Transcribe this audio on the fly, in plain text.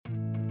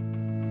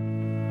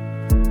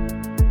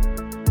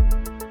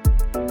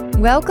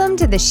Welcome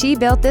to the She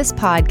Built This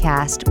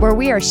podcast, where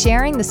we are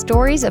sharing the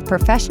stories of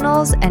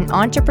professionals and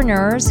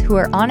entrepreneurs who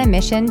are on a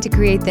mission to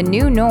create the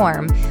new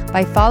norm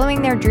by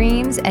following their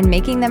dreams and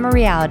making them a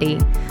reality.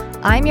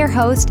 I'm your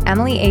host,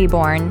 Emily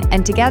Aborn,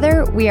 and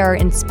together we are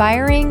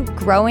inspiring,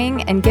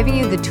 growing, and giving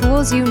you the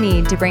tools you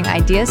need to bring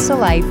ideas to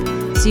life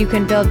so you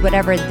can build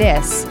whatever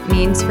this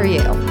means for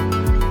you.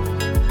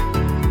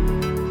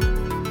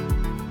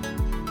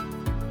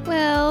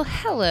 Well,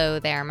 hello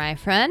there, my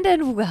friend,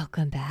 and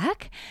welcome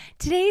back.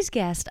 Today's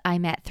guest I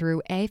met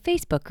through a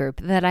Facebook group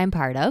that I'm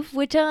part of,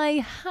 which I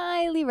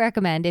highly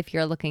recommend if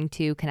you're looking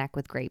to connect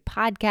with great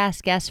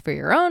podcast guests for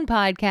your own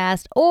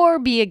podcast or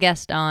be a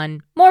guest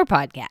on more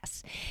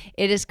podcasts.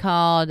 It is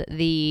called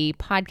the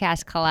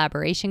Podcast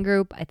Collaboration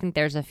Group. I think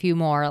there's a few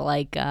more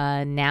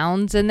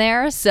nouns in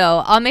there,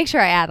 so I'll make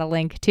sure I add a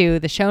link to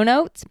the show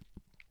notes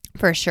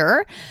for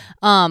sure.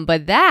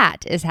 But that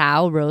is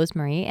how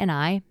Rosemarie and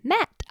I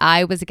met.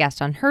 I was a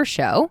guest on her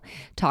show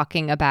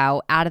talking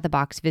about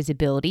out-of-the-box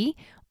visibility,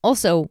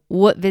 also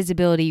what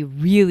visibility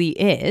really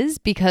is,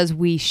 because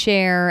we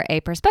share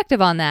a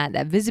perspective on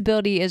that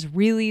visibility is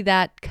really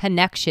that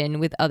connection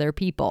with other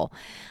people.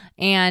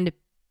 And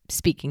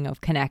speaking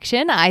of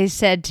connection, I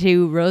said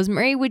to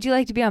Rosemarie, would you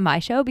like to be on my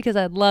show? Because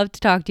I'd love to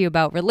talk to you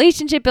about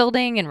relationship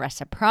building and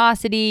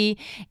reciprocity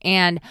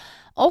and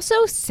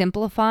also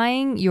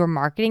simplifying your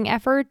marketing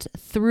efforts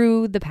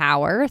through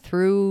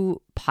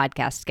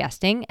podcast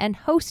guesting and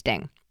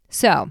hosting.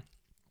 So,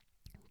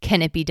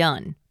 can it be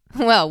done?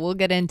 Well, we'll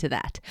get into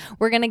that.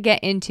 We're going to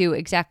get into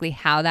exactly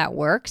how that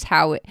works,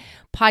 how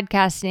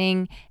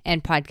podcasting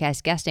and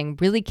podcast guesting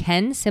really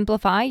can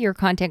simplify your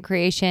content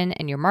creation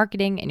and your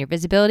marketing and your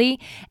visibility,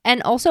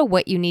 and also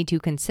what you need to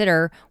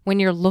consider when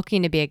you're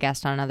looking to be a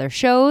guest on other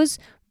shows,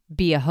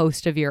 be a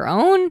host of your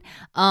own,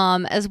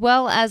 as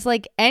well as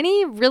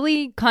any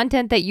really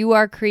content that you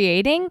are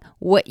creating,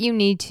 what you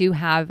need to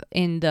have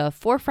in the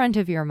forefront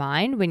of your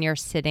mind when you're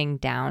sitting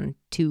down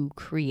to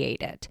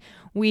create it.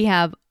 We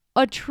have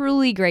a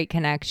truly great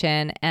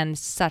connection and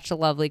such a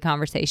lovely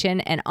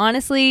conversation. And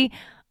honestly,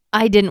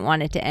 I didn't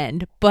want it to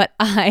end, but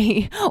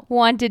I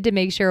wanted to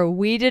make sure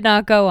we did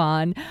not go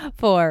on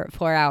for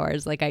 4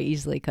 hours like I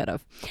easily could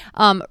have.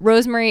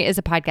 Rosemarie is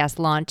a podcast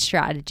launch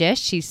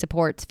strategist. She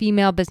supports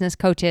female business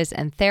coaches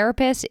and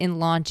therapists in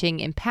launching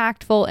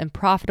impactful and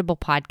profitable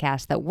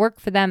podcasts that work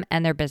for them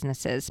and their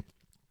businesses.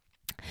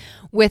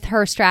 With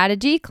her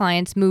strategy,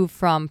 clients move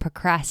from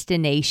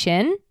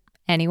procrastination,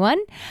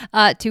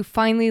 to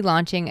finally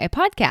launching a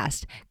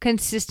podcast,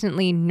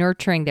 consistently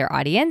nurturing their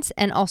audience,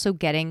 and also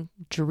getting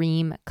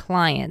dream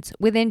clients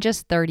within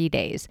just 30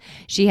 days.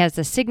 She has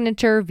a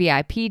signature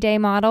VIP day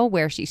model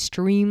where she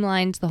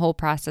streamlines the whole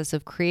process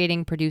of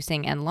creating,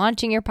 producing, and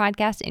launching your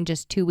podcast in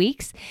just 2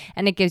 weeks.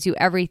 And it gives you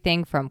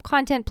everything from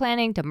content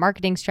planning to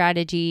marketing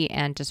strategy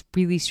and just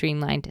really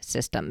streamlined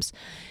systems.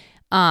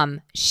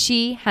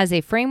 She has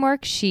a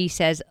framework she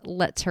says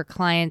lets her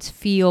clients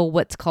feel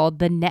what's called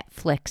the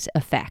Netflix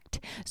effect.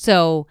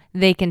 So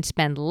they can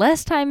spend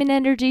less time and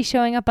energy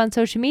showing up on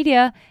social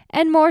media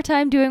and more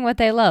time doing what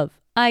they love,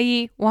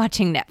 i.e.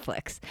 watching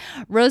Netflix.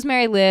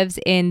 Rosemarie lives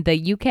in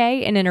the UK,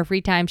 and in her free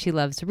time, she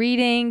loves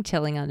reading,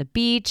 chilling on the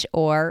beach,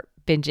 or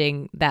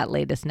binging that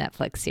latest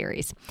Netflix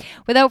series.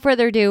 Without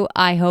further ado,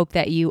 I hope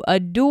that you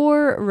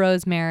adore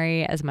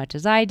Rosemarie as much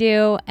as I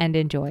do and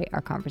enjoy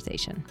our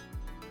conversation.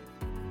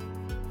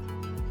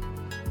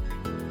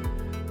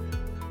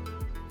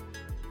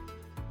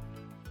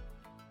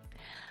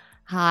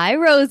 Hi,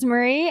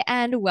 Rosemarie,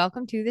 and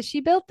welcome to the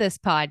She Built This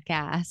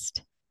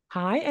podcast.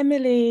 Hi,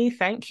 Emily.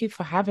 Thank you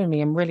for having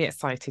me. I'm really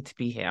excited to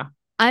be here.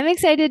 I'm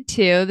excited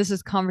too. This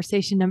is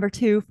conversation number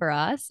 2 for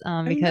us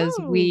because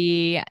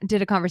we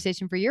did a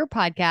conversation for your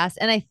podcast.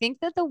 And I think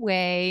that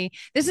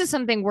this is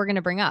something we're going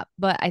to bring up,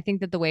 but I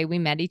think that the way we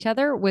met each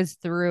other was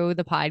through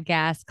the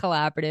Podcast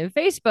Collaborative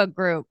Facebook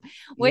group,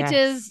 which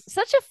is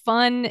such a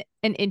fun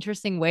and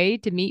interesting way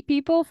to meet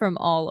people from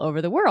all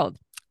over the world.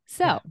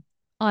 So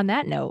on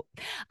that note,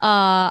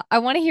 I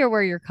want to hear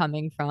where you're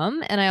coming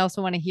from. And I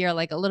also want to hear a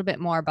little bit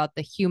more about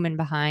the human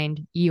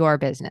behind your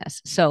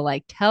business. So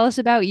tell us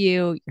about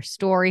you, your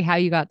story, how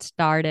you got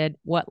started,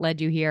 what led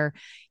you here.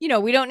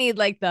 We don't need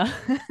the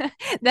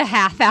the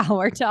half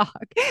hour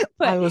talk.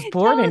 But I was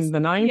born in the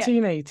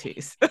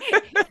 1980s.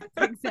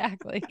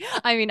 Exactly.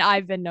 I mean,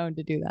 I've been known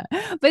to do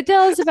that. But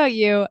tell us about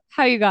you,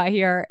 how you got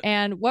here,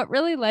 and what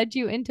really led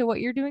you into what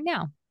you're doing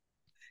now.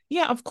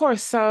 Yeah, of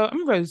course. So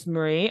I'm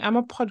Rosemarie. I'm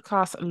a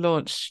podcast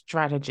launch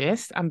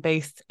strategist. I'm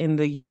based in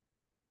the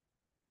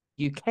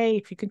UK,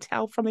 if you can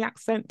tell from the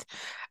accent.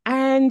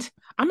 And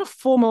I'm a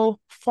former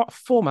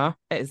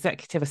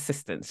executive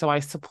assistant. So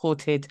I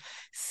supported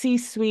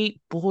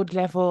C-suite, board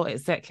level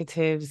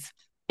executives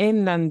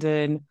in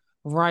London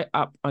right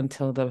up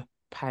until the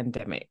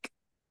pandemic,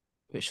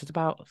 which was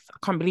about,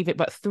 I can't believe it,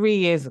 but 3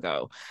 years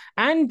ago.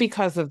 And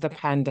because of the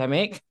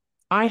pandemic,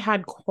 I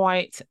had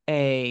quite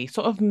a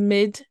sort of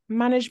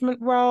mid-management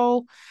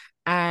role.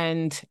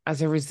 And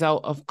as a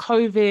result of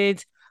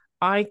COVID,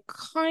 I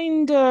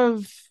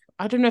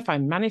I don't know if I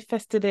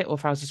manifested it or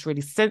if I was just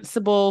really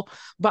sensible,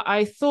 but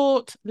I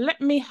thought, let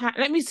me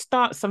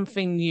start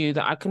something new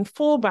that I can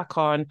fall back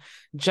on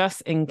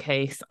just in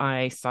case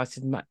I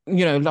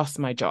lost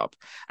my job.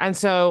 And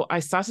so I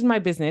started my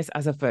business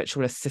as a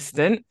virtual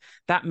assistant.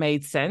 That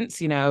made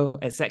sense,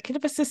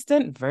 executive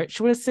assistant,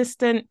 virtual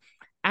assistant.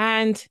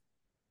 And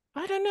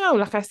I don't know,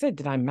 like I said,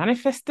 did I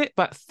manifest it?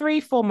 But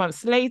 3, 4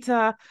 months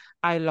later,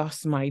 I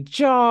lost my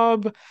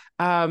job.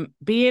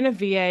 Being a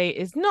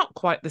VA is not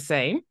quite the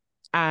same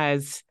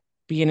as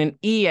being an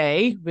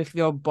EA with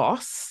your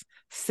boss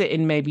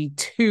sitting maybe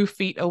 2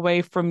 feet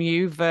away from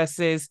you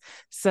versus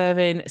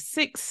serving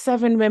 6,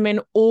 7 women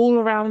all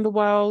around the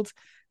world.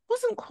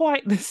 Wasn't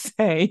quite the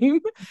same.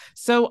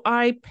 So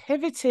I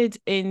pivoted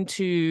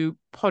into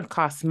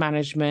podcast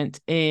management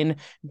in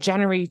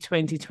January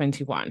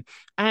 2021.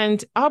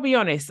 And I'll be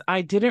honest,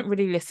 I didn't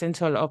really listen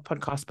to a lot of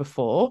podcasts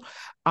before.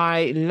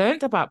 I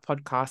learned about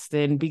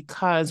podcasting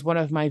because one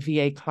of my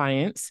VA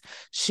clients,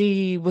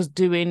 she was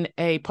doing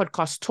a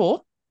podcast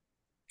tour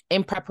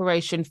in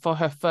preparation for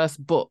her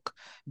first book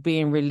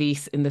being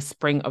released in the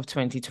spring of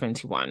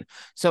 2021.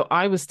 So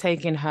I was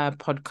taking her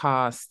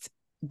podcast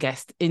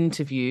guest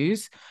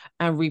interviews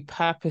and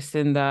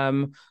repurposing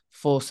them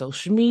for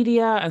social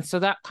media. And so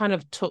that kind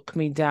of took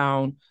me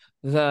down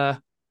the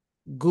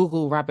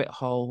Google rabbit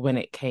hole when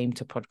it came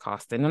to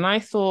podcasting. And I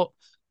thought,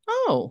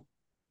 oh,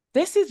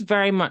 this is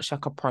very much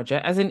like a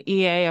project. As an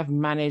EA, I've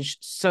managed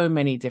so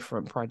many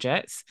different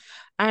projects.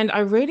 And I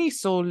really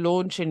saw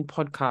launching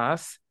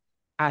podcasts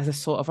as a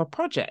sort of a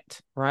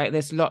project, right?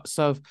 There's lots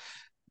of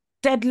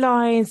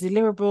deadlines,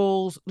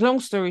 deliverables. Long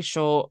story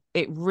short,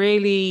 it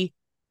really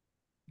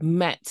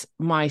met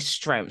my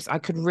strengths. I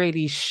could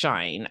really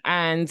shine.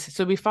 And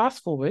so we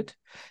fast forward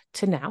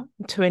to now,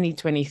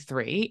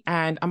 2023,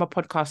 and I'm a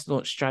podcast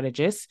launch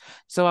strategist.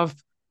 So I've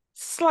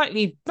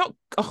slightly, not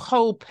a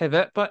whole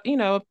pivot, but,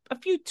 a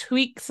few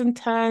tweaks and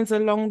turns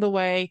along the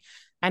way.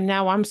 And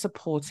now I'm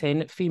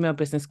supporting female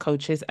business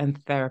coaches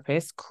and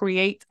therapists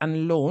create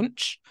and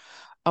launch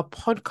a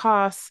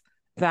podcast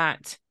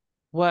that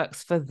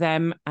works for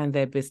them and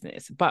their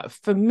business. But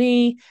for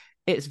me,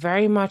 it's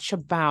very much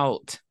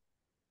about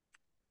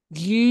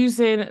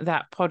using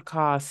that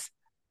podcast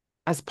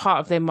as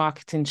part of their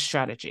marketing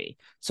strategy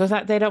so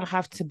that they don't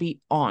have to be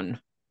on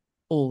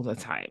all the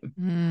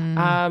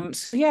time.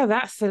 So yeah,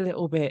 that's a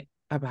little bit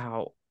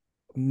about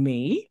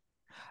me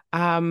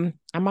and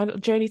my little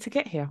journey to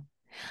get here.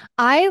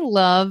 I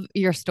love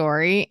your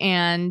story.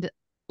 And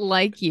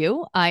like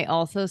you, I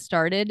also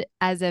started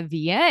as a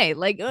VA.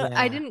 Like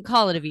I Yeah. didn't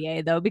call it a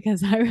VA though,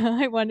 because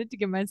I wanted to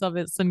give myself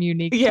some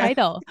unique Yeah.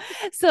 title.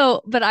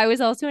 So, but I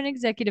was also an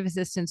executive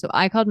assistant. So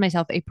I called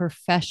myself a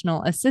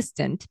professional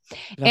assistant.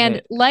 Love And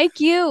it. like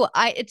you,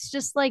 it's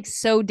just like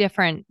so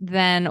different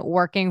than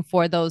working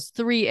for those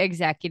three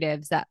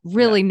executives that Yeah.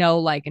 really know,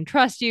 like, and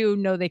trust you,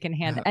 know they can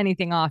hand Yeah.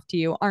 anything off to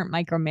you, aren't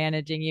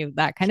micromanaging you,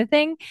 that kind of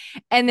thing.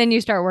 And then you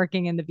start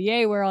working in the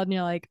VA world and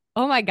you're like,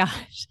 oh my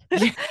gosh.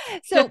 Yeah.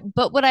 So,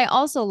 but what I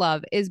also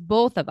love is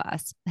both of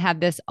us have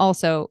this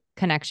also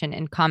connection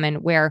in common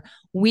where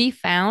we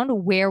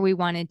found where we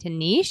wanted to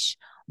niche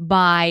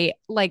by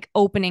like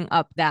opening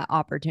up that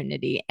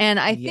opportunity.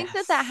 And I think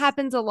that Yes.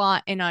 happens a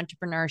lot in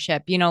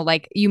entrepreneurship.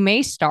 Like you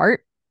may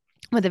start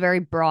with a very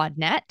broad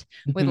net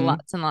with Mhm.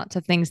 lots and lots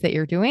of things that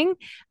you're doing.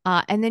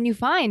 And then you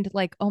find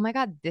like, oh my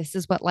God, this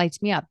is what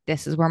lights me up.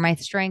 This is where my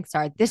strengths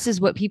are. This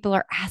is what people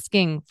are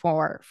asking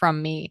for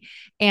from me.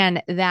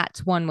 And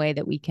that's one way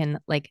that we can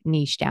like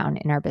niche down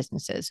in our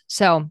businesses.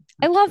 So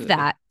I love Absolutely.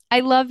 that. I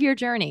love your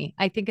journey.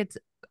 I think it's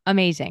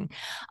amazing.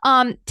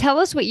 Tell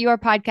us what your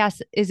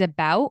podcast is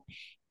about.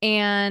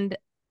 And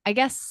I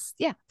guess,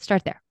 yeah,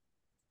 start there.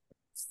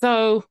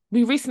 So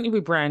we recently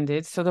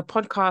rebranded. So the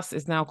podcast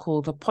is now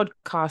called the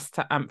Podcast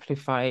to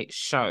Amplify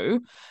Show.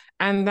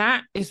 And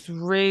that is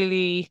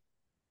really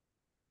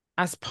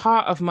as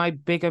part of my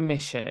bigger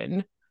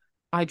mission.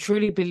 I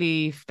truly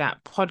believe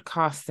that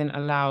podcasting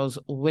allows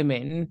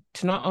women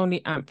to not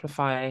only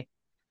amplify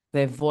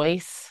their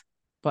voice,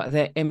 but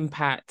their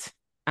impact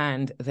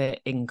and their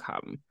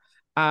income.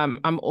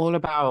 I'm all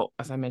about,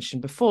 as I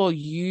mentioned before,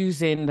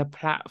 using the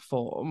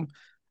platform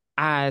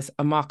as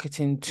a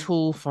marketing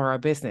tool for our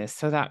business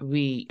so that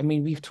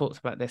we've talked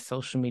about this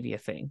social media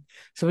thing.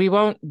 So we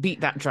won't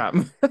beat that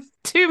drum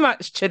too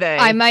much I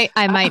today. might,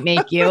 I might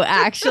make you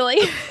actually.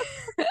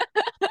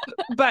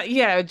 But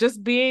yeah,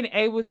 just being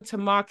able to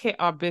market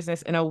our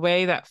business in a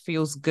way that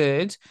feels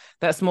good,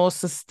 that's more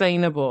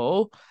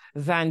sustainable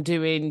than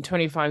doing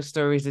 25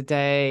 stories a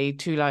day,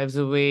 two lives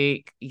a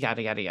week,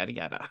 yada, yada, yada,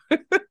 yada.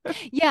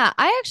 Yeah,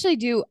 I actually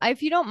do.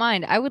 If you don't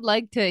mind, I would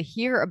like to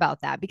hear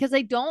about that because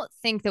I don't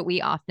think that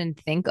we often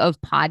think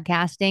of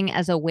podcasting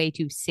as a way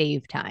to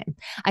save time.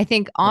 I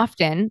think Yeah.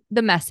 often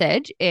the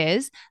message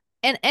is,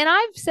 and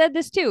I've said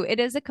this too, it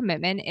is a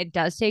commitment. It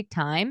does take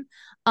time.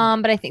 Yeah,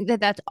 But I think that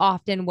that's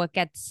often what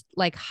gets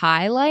like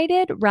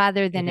highlighted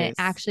rather it than it is.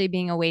 actually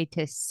being a way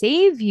to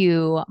save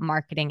you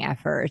marketing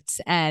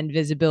efforts and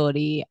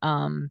visibility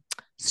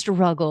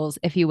struggles,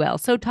 if you will.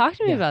 So talk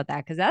to me Yeah. about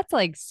that because that's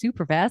like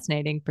super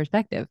fascinating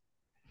perspective.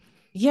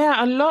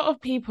 Yeah, a lot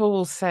of people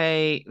will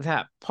say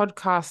that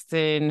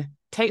podcasting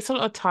takes a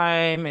lot of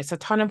time, it's a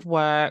ton of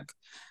work.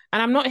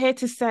 And I'm not here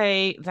to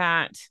say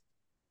that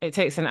it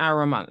takes an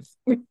hour a month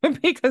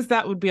because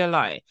that would be a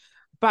lie.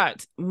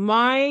 But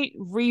my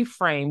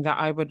reframe that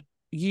I would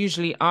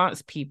usually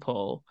ask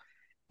people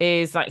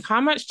is like,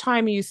 how much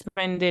time are you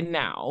spending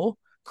now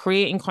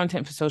creating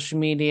content for social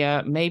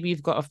media? Maybe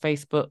you've got a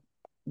Facebook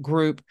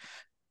group,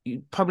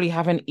 you probably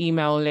have an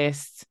email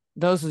list.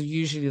 Those are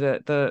usually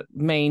the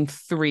main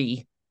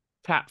three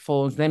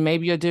platforms. Then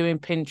maybe you're doing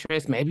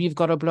Pinterest, maybe you've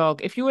got a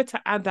blog. If you were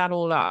to add that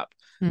all up,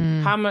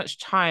 Mm, how much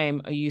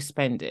time are you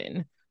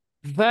spending?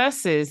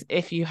 Versus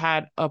if you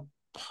had a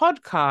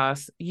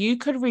podcast, you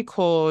could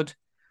record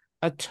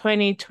a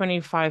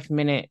 20-25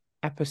 minute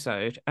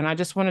episode. And I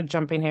just want to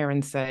jump in here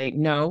and say,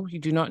 no, you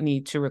do not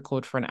need to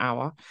record for an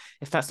hour.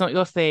 If that's not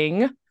your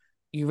thing,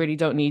 you really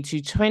don't need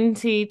to.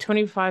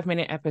 20-25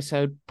 minute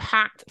episode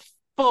packed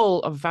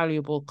full of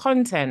valuable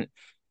content.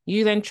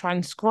 You then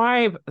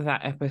transcribe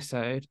that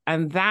episode,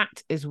 and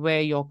that is where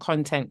your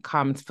content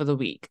comes for the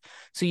week.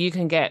 So you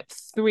can get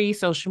 3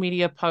 social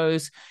media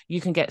posts,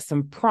 you can get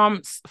some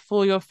prompts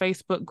for your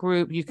Facebook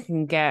group, you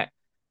can get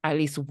at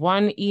least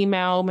one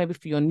email, maybe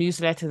for your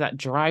newsletter that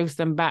drives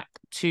them back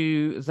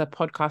to the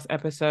podcast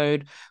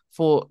episode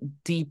for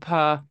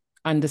deeper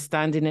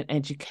understanding and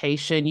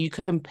education. You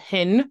can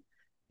pin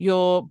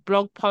your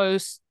blog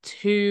post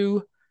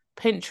to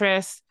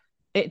Pinterest.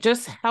 It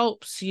just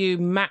helps you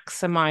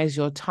maximize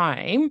your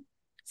time,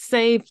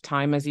 save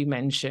time, as you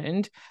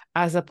mentioned,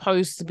 as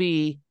opposed to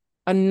be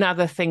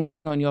another thing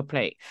on your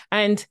plate.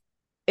 And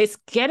it's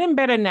getting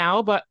better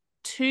now, but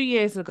 2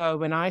 years ago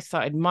when I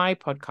started my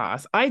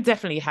podcast, I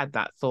definitely had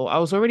that thought. I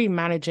was already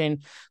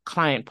managing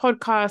client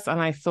podcasts,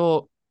 and I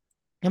thought,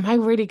 am I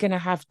really going to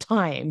have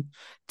time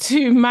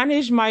to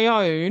manage my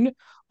own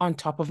on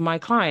top of my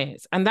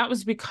clients? And that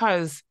was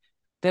because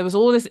there was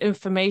all this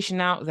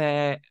information out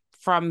there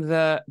from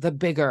the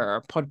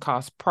bigger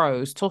podcast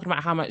pros talking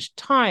about how much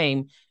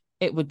time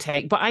it would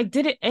take. But I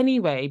did it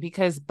anyway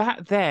because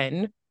back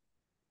then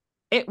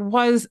it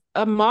was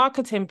a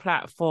marketing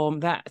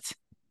platform that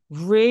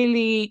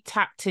really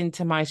tapped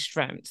into my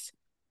strengths.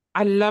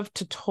 I love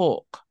to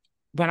talk.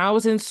 When I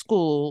was in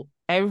school,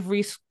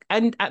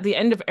 and at the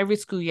end of every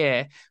school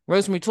year,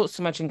 Rosemarie talks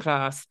too much in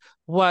class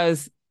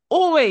was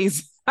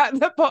always at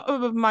the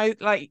bottom of my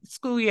like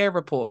school year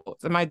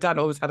reports, and my dad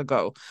always had a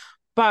go.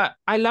 But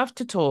I love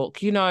to talk,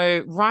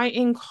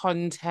 writing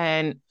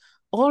content,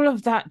 all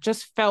of that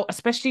just felt,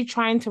 especially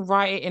trying to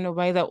write it in a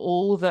way that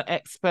all the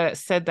experts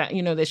said that,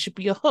 there should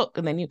be a hook.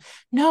 And then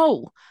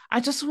no, I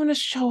just want to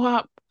show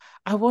up.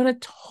 I want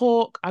to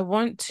talk. I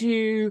want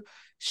to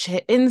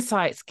share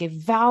insights, give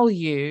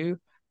value,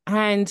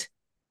 and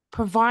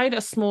provide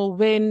a small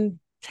win,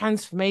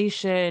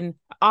 transformation,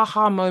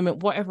 aha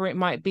moment, whatever it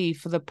might be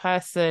for the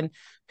person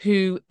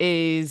who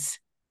is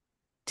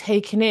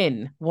taking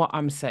in what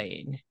I'm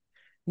saying,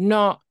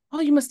 not, oh,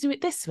 you must do it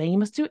this way, you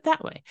must do it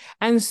that way.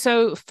 And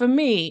so for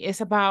me,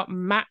 it's about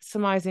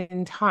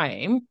maximizing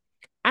time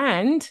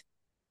and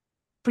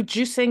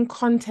producing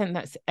content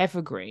that's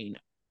evergreen.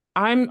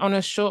 I'm on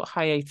a short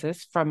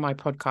hiatus from my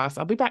podcast.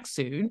 I'll be back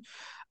soon.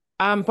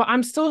 But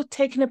I'm still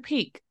taking a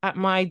peek at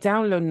my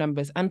download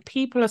numbers, and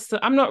people are still.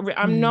 I'm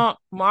mm. not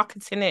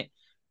marketing it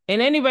in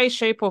any way,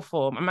 shape, or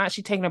form. I'm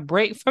actually taking a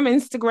break from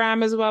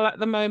Instagram as well at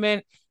the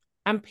moment,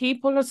 and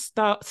people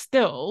are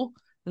still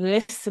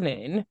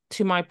listening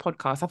to my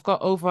podcast. I've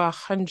got over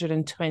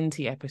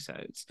 120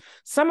 episodes.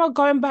 Some are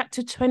going back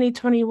to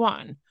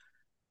 2021.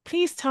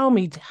 Please tell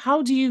me,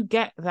 how do you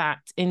get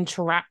that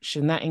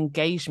interaction, that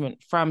engagement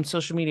from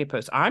social media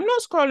posts? I'm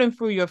not scrolling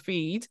through your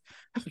feed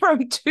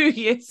from 2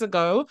 years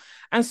ago.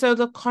 And so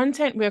the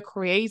content we're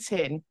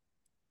creating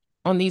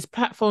on these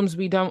platforms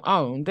we don't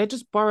own, they're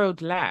just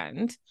borrowed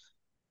land.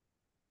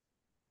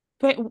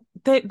 But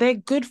they're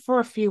good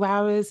for a few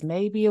hours,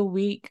 maybe a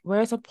week.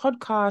 Whereas a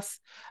podcast,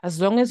 as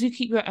long as you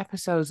keep your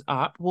episodes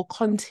up, will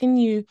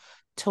continue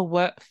to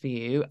work for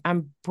you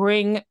and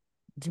bring,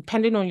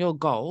 depending on your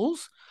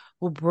goals,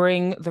 will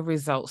bring the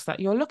results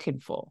that you're looking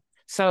for.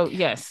 So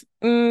yes,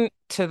 it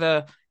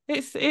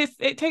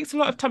takes a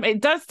lot of time. It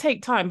does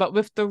take time, but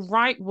with the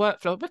right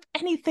workflow, with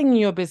anything in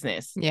your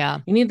business, Yeah.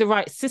 you need the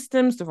right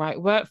systems, the right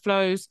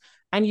workflows,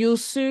 and you'll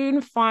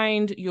soon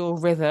find your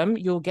rhythm.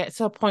 You'll get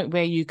to a point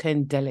where you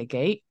can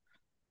delegate.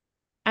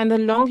 And the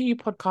longer you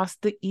podcast,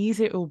 the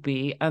easier it will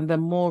be and the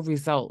more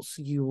results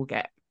you will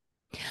get.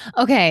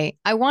 Okay,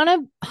 I want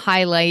to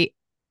highlight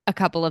a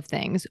couple of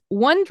things.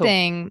 One Sure.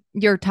 thing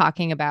you're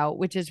talking about,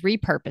 which is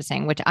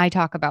repurposing, which I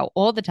talk about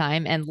all the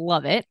time and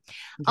love it.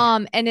 Yeah.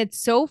 And it's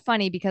so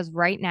funny because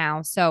right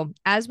now, so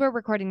as we're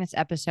recording this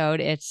episode,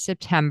 it's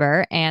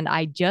September, and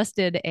I just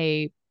did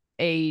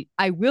I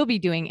will be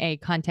doing a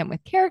content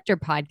with character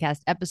podcast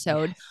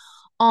episode Yes.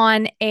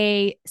 on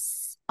a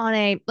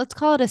let's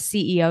call it a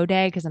CEO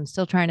day because I'm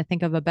still trying to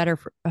think of a better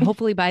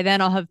hopefully by then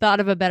I'll have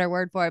thought of a better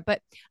word for it,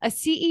 but a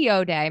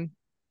CEO day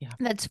Yeah.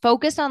 that's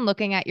focused on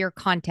looking at your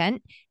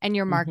content and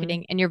your Mm-hmm.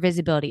 marketing and your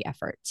visibility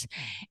efforts.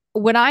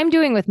 what I'm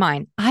doing with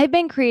mine, I've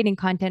been creating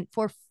content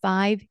for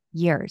 5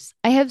 years.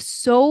 I have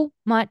so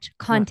much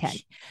content.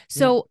 Much. Yeah.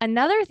 So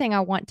another thing I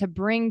want to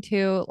bring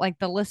to like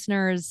the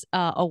listeners'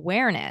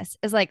 awareness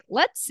is like,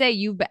 let's say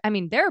I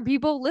mean, there are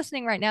people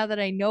listening right now that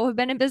I know have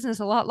been in business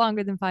a lot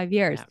longer than 5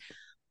 years. Yeah.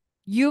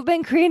 You've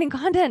been creating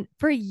content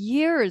for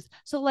years.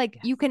 So, like,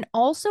 Yes. you can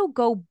also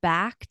go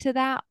back to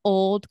that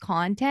old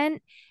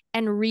content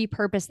and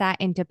repurpose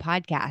that into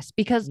podcasts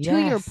because, to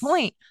your Yes.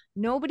 point,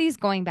 nobody's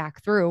going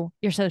back through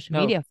your social No.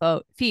 media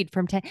feed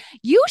from 10.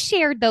 You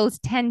shared those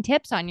 10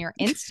 tips on your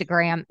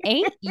Instagram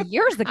 8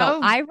 years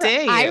ago. How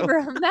dare I you?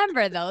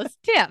 remember those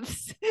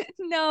tips.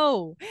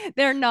 No,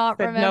 they're not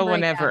Said no one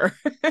remembering them.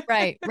 ever.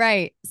 Right,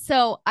 right.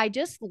 So I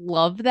just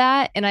love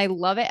that. And I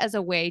love it as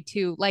a way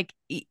to like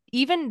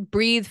even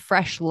breathe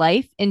fresh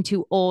life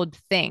into old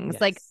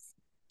things. Like, Yes.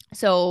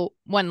 so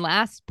one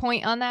last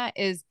point on that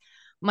is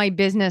my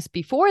business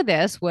before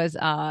this was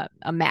a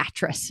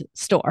mattress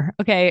store.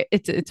 Okay.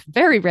 It's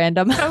very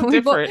random. So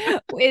different.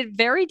 It's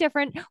very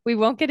different. We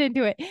won't get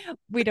into it.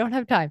 We don't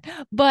have time.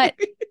 But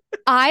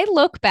I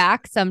look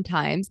back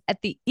sometimes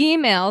at the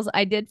emails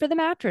I did for the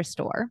mattress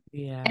store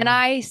and Yeah.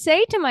 I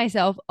say to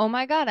myself, oh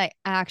my God, I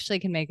actually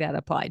can make that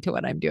apply to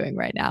what I'm doing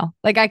right now.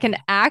 Like I can Yeah.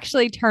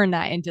 actually turn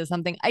that into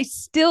something I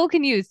still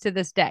can use to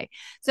this day.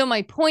 So,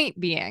 my point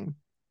being,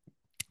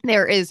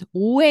 there is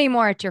way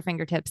more at your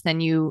fingertips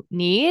than you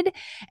need.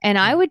 And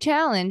I Yeah. would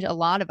challenge a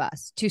lot of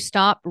us to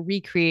stop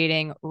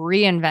recreating,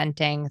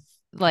 reinventing,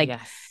 like,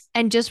 Yes.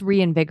 and just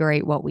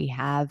reinvigorate what we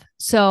have.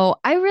 So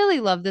I really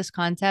love this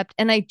concept.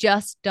 And I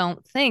just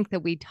don't think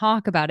that we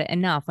talk about it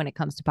enough when it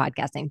comes to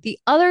podcasting. The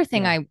other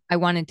thing Yeah. I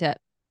wanted to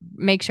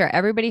make sure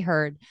everybody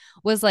heard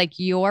was like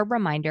your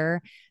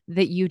reminder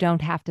that you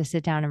don't have to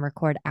sit down and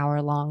record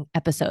hour-long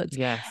episodes.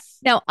 Yes.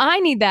 Now, I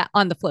need that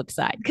on the flip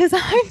side because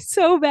I'm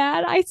so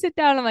bad. I sit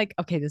down, I'm like,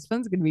 okay, this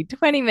one's going to be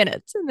 20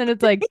 minutes. And then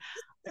it's like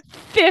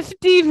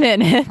 50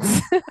 minutes.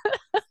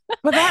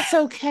 But that's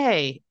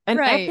okay. An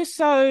Right.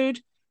 episode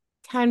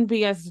can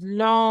be as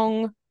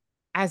long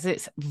as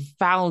it's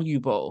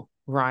valuable,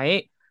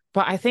 right?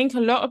 But I think a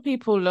lot of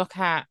people look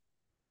at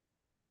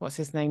what's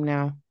his name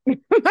now?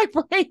 My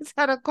brain's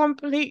had a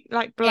complete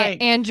like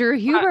blank. Andrew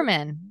But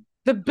Huberman.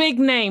 the big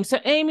name. So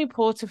Amy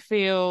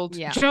Porterfield,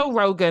 Yeah. Joe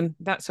Rogan,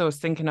 that's what I was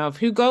thinking of,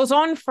 who goes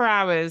on for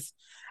hours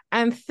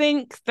and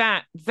think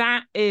that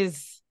that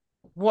is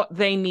what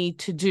they need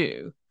to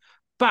do.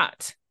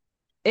 But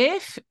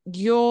if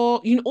you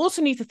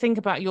also need to think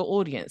about your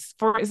audience.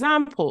 For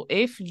example,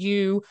 if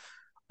you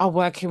are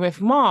working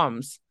with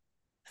moms,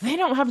 they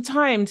don't have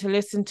time to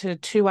listen to a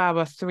 2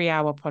 hour, 3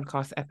 hour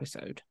podcast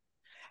episode.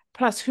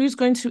 Plus, who's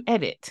going to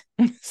edit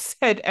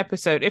said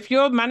episode? If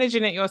you're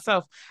managing it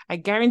yourself, I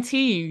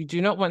guarantee you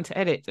do not want to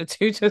edit a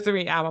 2 to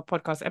 3 hour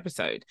podcast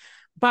episode.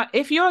 But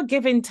if you're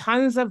giving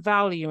tons of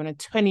value in a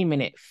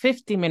 20-minute,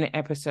 50-minute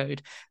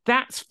episode,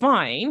 that's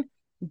fine.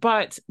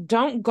 But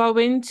don't go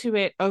into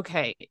it,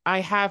 okay, I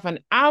have an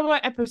hour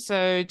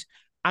episode.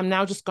 I'm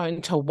now just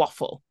going to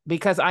waffle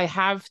because I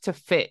have to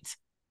fit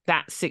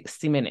that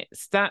 60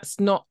 minutes. That's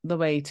not the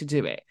way to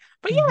do it.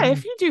 But yeah, Mm-hmm.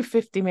 if you do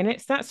 50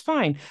 minutes, that's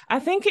fine. I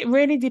think it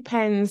really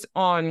depends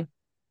on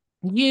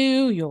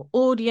you, your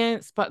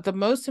audience, but the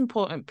most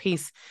important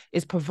piece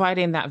is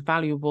providing that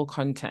valuable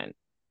content.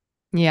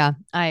 Yeah,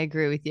 I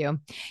agree with you.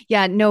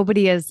 Yeah,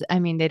 nobody is, I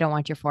mean, they don't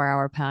want your 4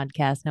 hour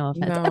podcast. No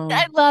offense. I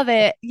No. love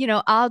it.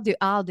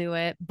 I'll do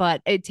it,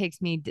 but it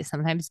takes me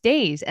sometimes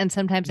days. And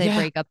sometimes I Yeah.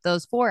 break up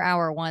those 4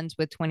 hour ones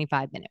with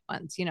 25-minute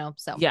ones,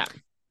 so Yeah.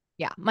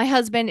 yeah, my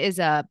husband is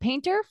a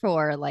painter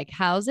for like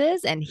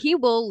houses and he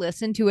will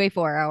listen to a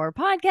 4 hour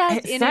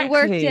podcast in a Exactly.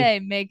 workday.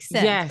 Makes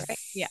sense, right?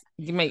 Yeah.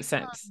 Yes. It makes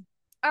sense.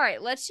 All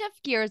right, let's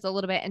shift gears a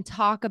little bit and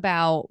talk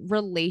about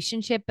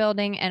relationship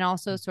building and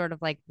also sort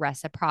of like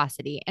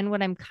reciprocity. And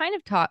what I'm kind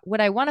of what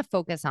I want to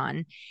focus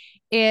on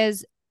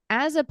is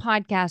as a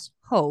podcast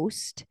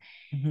host,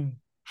 Mhm.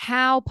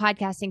 how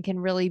podcasting can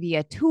really be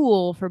a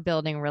tool for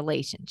building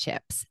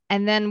relationships.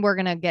 And then we're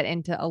going to get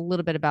into a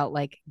little bit about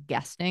like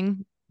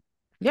guesting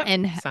Yep.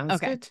 and Sounds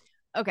okay. good.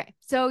 Okay.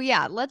 So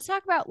yeah, let's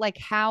talk about like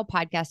how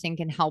podcasting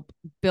can help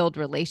build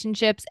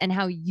relationships and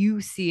how you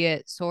see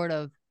it sort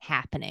of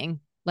happening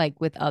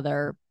like with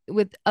other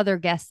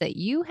guests that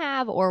you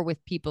have or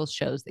with people's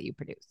shows that you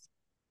produce.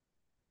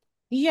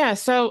 Yeah,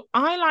 so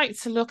I like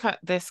to look at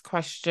this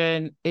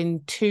question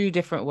in two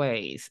different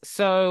ways.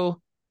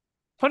 So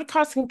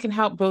podcasting can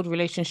help build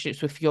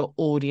relationships with your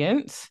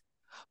audience,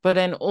 but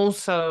then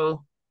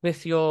also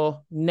with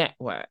your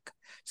network.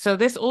 So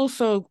this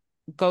also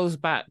goes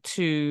back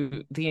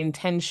to the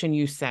intention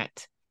you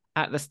set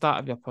at the start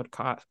of your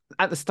podcast,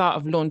 at the start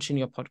of launching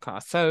your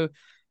podcast. So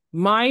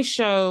my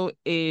show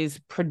is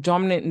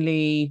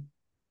predominantly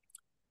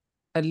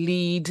a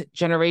lead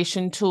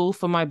generation tool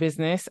for my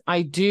business.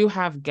 I do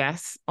have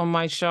guests on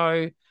my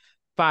show,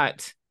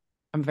 but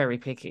I'm very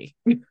picky.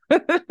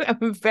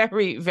 I'm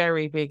very,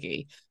 very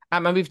picky.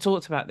 And we've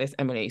talked about this,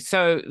 Emily.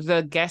 So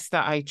the guests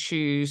that I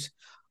choose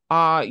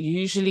are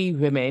usually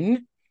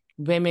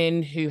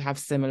women who have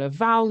similar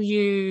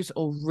values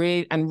or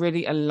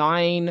really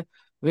align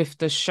with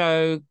the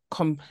show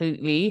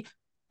completely.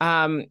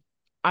 Um,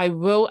 I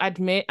will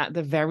admit at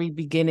the very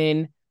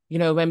beginning,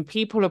 when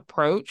people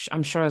approach,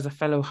 I'm sure as a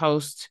fellow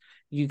host,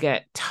 you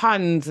get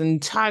tons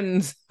and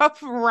tons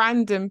of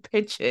random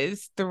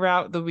pitches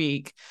throughout the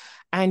week,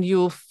 and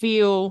you'll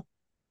feel,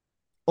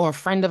 or a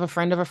friend of a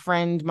friend of a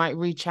friend might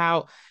reach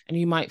out, and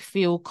you might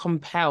feel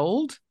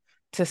compelled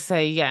to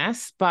say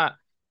yes. But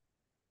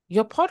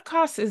your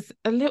podcast is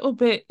a little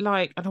bit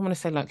like, I don't want to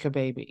say like your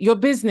baby, your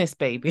business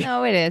baby,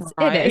 No, it is. It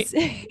right? is.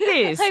 It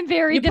is. I'm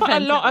very You put a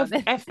defensive lot of of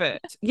it. effort.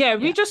 Yeah,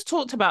 we Yeah. just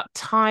talked about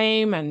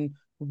time and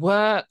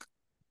work.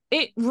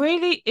 It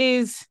really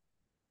is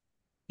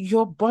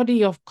your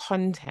body of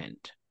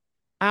content.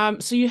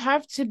 So you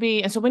have to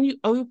be, and so when you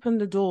open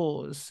the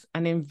doors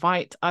and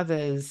invite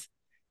others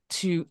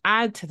to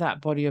add to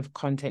that body of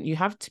content, you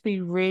have to be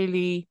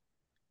really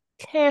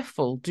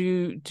careful.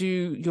 Do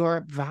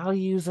your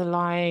values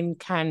align?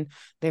 Can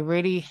they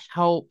really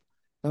help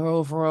the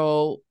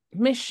overall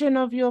mission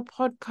of your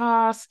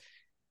podcast?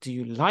 Do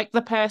you like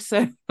the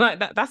person? Like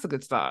that's a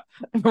good start,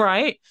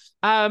 right?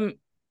 Um,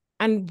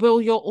 and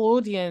will your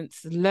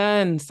audience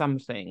learn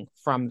something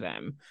from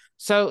them?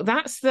 So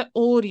that's the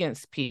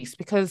audience piece,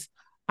 because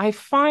I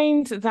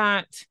find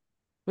that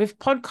with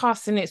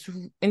podcasting, it's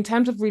in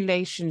terms of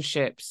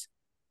relationships,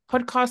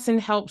 podcasting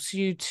helps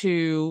you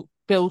to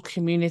build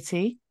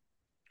community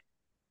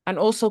and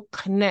also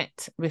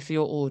connect with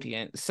your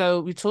audience.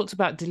 So we talked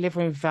about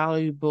delivering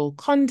valuable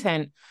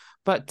content,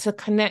 but to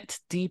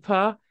connect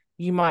deeper,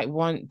 you might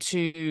want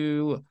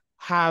to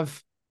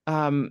have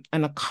an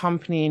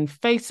accompanying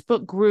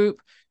Facebook group.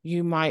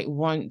 You might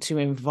want to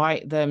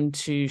invite them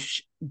to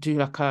do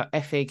like a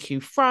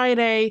FAQ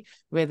Friday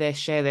where they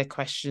share their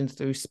questions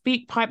through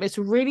SpeakPipe. It's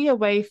really a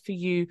way for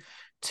you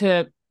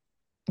to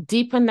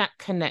deepen that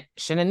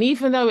connection. And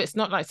even though it's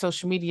not like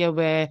social media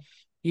where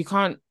you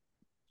can't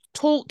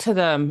talk to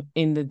them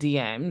in the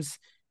DMs,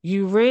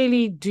 you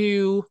really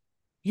do,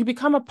 you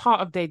become a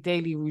part of their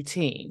daily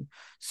routine.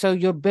 So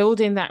you're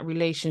building that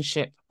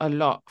relationship a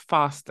lot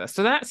faster.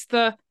 So that's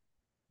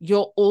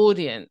your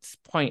audience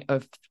point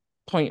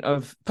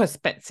of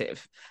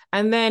perspective.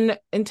 And then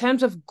in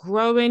terms of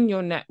growing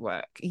your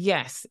network,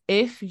 yes,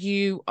 if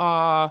you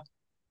are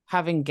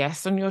having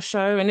guests on your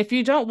show, and if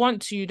you don't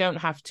want to, you don't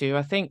have to.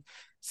 I think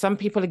some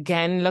people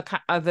again look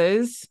at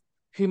others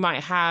who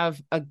might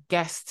have a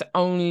guest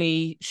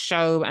only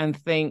show and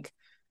think,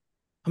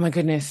 oh my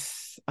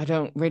goodness, I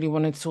don't really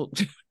want to talk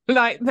to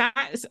like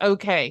that's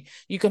okay.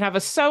 You can have a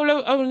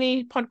solo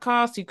only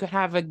podcast, you could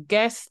have a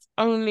guest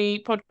only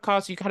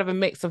podcast, you can have a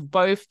mix of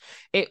both.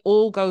 It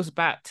all goes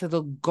back to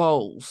the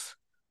goals.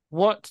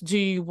 What do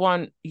you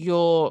want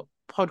your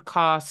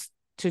podcast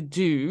to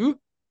do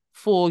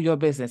for your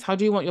business? How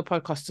do you want your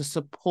podcast to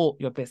support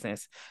your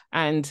business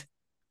and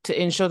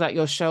to ensure that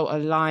your show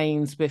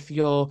aligns with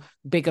your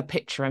bigger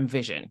picture and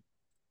vision?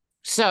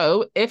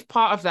 So if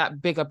part of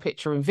that bigger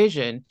picture and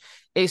vision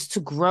is to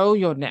grow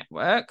your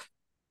network,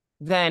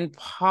 then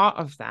part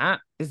of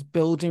that is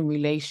building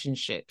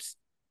relationships.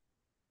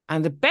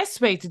 And the best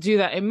way to do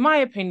that, in my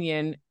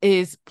opinion,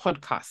 is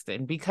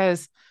podcasting,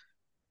 because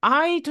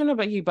I don't know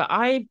about you, but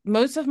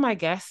most of my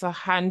guests are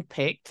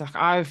handpicked. Like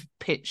I've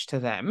pitched to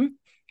them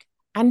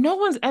and no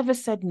one's ever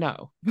said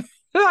no.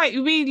 Like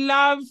we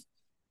love,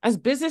 as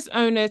business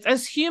owners,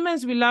 as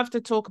humans, we love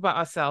to talk about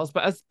ourselves,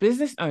 but as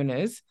business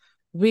owners,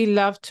 we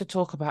love to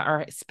talk about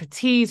our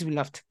expertise. We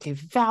love to give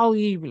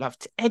value. We love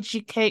to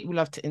educate. We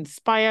love to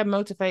inspire,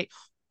 motivate,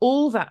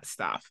 all that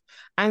stuff.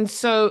 And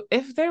so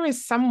if there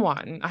is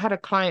someone, I had a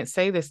client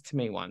say this to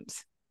me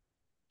once,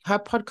 her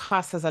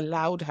podcast has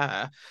allowed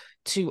her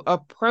to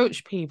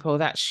approach people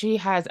that she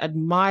has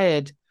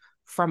admired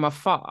from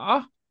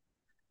afar.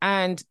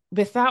 And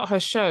without her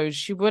shows,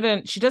 she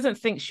doesn't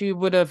think she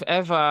would have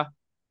ever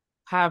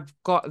have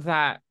got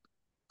that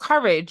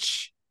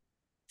courage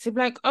to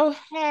be like, oh,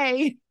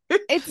 hey.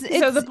 It's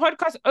So the it's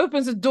podcast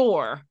opens a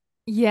door.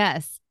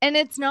 Yes. And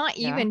it's not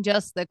Yeah. even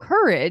just the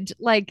courage,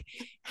 like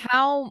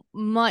how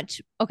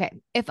much, okay,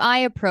 if I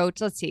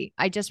approach, let's see,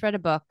 I just read a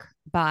book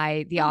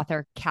by the Oh,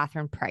 author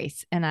Catherine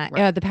Price and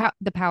right.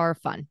 the Power of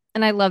Fun.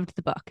 And I loved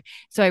the book.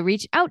 So I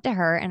reached out to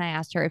her and I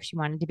asked her if she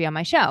wanted to be on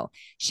my show.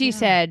 She Yeah.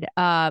 said,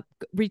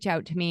 reach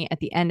out to me at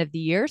the end of the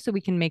year so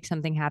we can make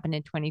something happen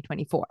in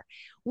 2024.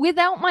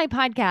 Without my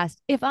podcast,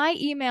 if I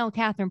email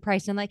Catherine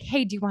Price and like,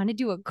 hey, do you want to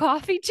do a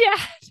coffee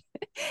chat?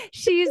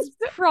 She's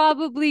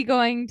probably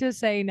going to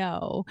say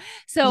no.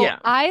 So Yeah.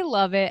 I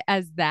love it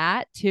as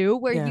that too,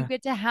 where you Yeah.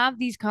 get to have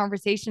these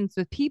conversations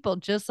with people,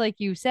 just like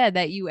you said,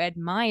 that you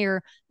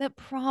admire that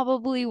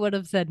probably would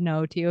have said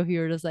no to you if you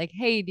were just like,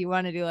 hey, do you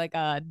want to do like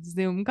a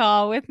Zoom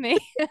call with me?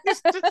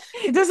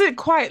 It doesn't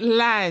quite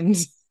land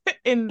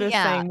in the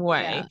Yeah, same yeah.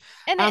 way.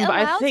 And it But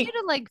I allows you think,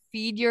 to like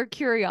feed your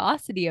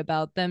curiosity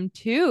about them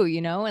too,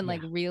 and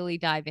like yeah. really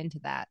dive into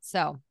that.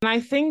 So, And I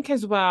think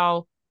as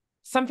well,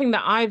 something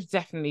that I've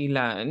definitely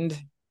learned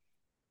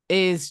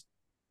is,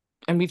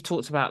 and we've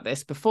talked about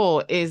this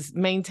before, is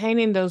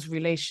maintaining those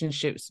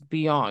relationships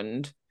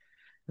beyond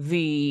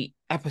the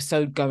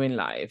episode going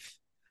live.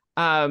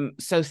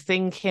 So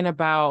thinking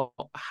about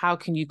how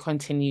can you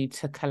continue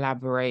to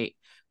collaborate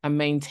and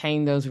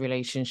maintain those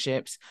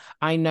relationships.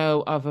 I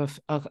know of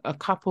a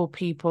couple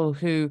people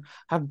who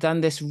have done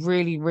this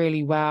really,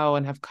 really well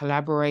and have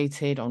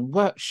collaborated on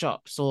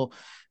workshops, or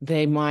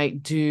they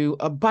might do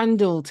a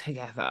bundle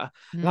together.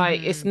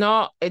 Like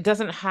Mm-hmm. it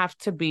doesn't have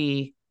to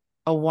be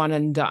a one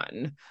and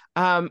done.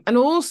 And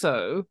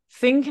also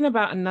thinking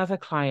about another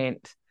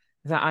client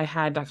that I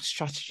had a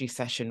strategy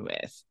session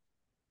with.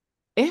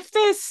 If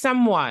there's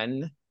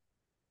someone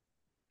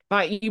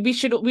like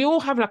we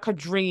all have like a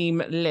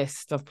dream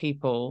list of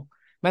people,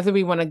 whether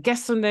we want to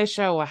guest on their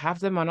show or have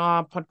them on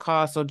our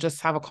podcast or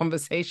just have a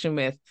conversation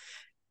with.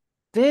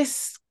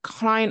 This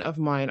client of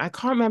mine, I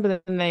can't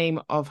remember the name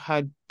of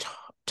her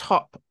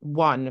top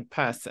one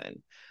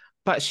person,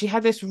 but she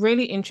had this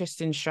really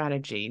interesting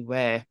strategy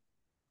where,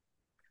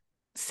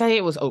 say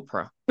it was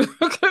Oprah.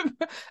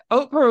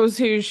 Oprah was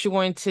who she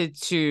wanted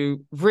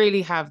to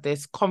really have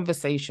this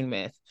conversation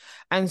with.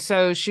 And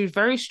so she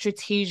very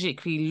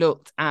strategically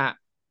looked at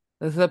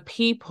the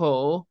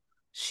people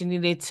she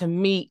needed to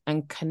meet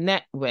and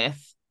connect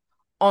with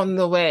on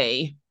the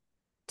way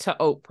to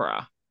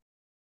Oprah.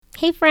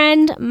 Hey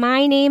friend,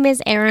 my name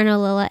is Erin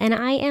Olilla and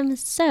I am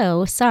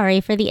so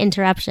sorry for the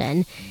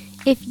interruption.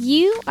 If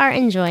you are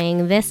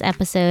enjoying this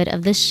episode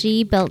of the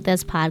She Built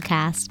This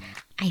podcast,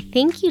 I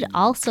think you'd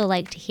also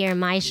like to hear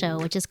my show,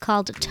 which is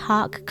called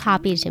Talk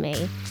Copy to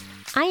Me.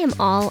 I am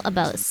all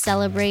about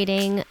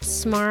celebrating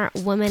smart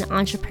women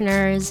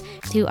entrepreneurs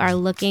who are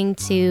looking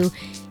to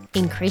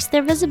increase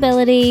their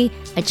visibility,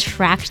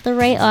 attract the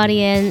right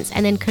audience,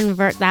 and then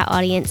convert that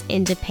audience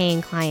into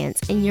paying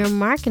clients. And your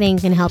marketing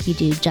can help you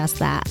do just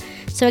that.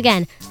 So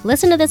again,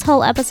 listen to this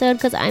whole episode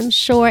because I'm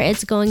sure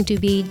it's going to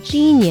be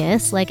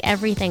genius like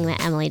everything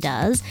that Emily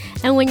does.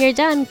 And when you're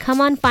done, come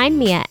on find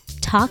me at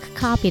Talk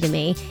Copy to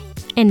Me.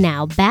 And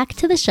now back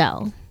to the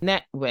show.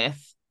 Net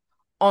with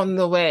on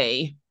the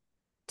way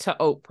to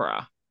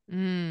Oprah.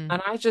 Mm.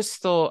 And I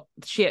just thought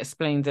she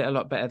explained it a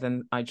lot better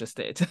than I just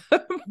did.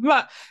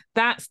 But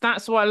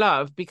that's what I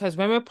love, because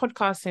when we're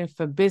podcasting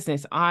for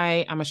business,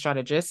 I am a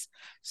strategist.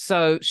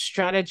 So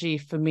strategy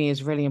for me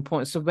is really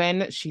important. So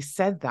when she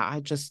said that, I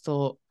just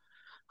thought,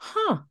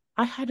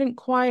 I hadn't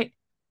quite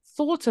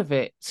thought of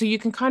it. So you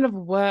can kind of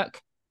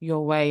work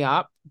your way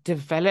up,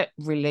 develop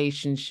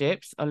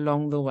relationships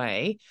along the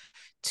way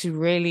to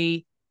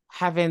really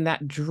having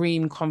that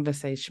dream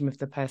conversation with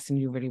the person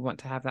you really want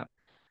to have that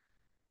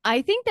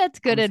I think that's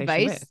good conversation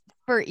advice with.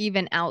 for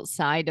even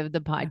outside of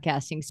the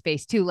podcasting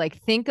space too.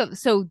 Like think of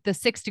the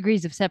 6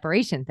 degrees of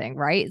separation thing,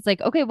 right? It's like,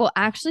 okay, well,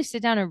 actually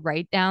sit down and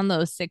write down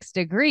those 6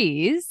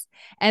 degrees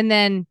and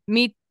then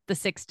meet the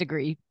 6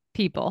 degree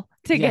people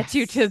to get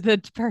you to Yes.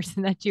 the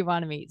person that you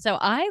want to meet. So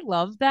I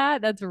love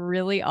that. That's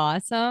really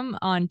awesome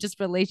on just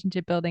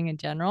relationship building in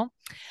general.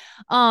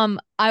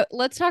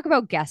 Let's talk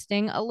about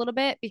guesting a little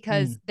bit,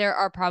 because there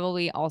are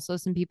probably also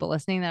some people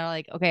listening that are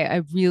like, okay,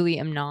 I really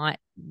am not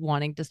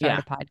wanting to start Yeah.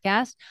 a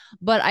podcast,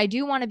 but I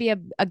do want to be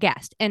a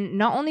guest. And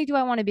not only do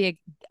I want to be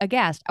a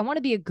guest, I want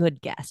to be a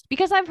good guest,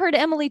 because I've heard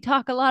Emily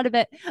talk a lot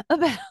about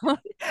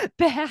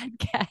bad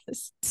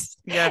guests.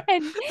 Yeah.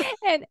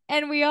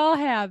 And we all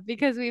have,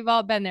 because we've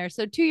all been there.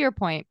 So to your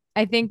point,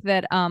 I think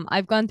that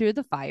I've gone through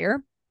the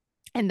fire.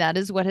 And that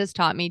is what has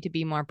taught me to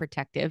be more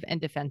protective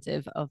and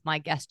defensive of my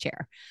guest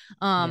chair.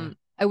 Yeah.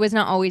 I was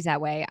not always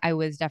that way. I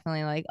was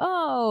definitely like,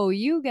 oh,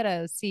 you get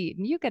a seat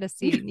and you get a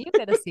seat and you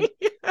get a seat.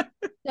 Yeah.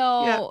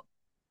 Yeah. So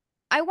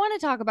I want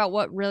to talk about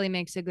what really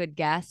makes a good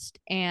guest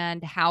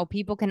and how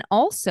people can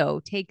also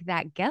take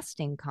that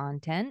guesting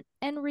content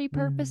and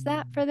repurpose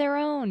that for their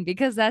own,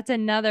 because that's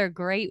another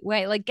great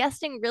way. Like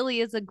guesting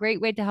really is a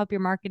great way to help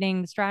your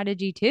marketing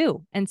strategy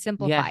too and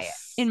simplify it,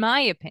 Yes. in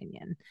my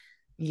opinion.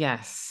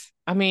 Yes.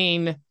 I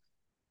mean,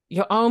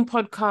 your own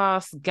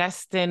podcast,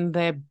 guesting,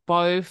 they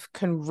both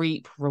can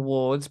reap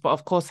rewards. But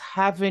of course,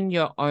 having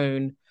your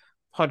own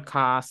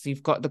podcast,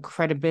 you've got the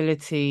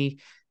credibility.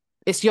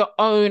 It's your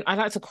own, I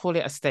like to call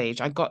it a stage.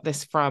 I got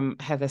this from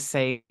Heather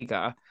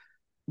Sager,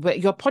 but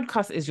your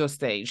podcast is your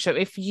stage. So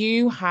if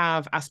you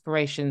have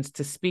aspirations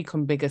to speak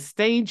on bigger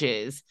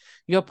stages,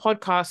 your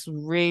podcast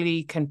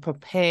really can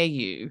prepare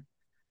you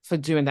for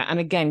doing that. And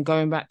again,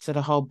 going back to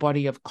the whole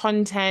body of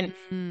content,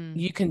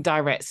 you can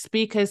direct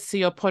speakers to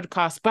your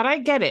podcast. But I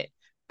get it.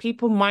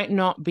 People might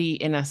not be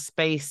in a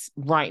space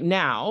right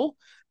now.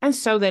 And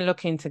so they're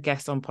looking to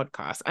guest on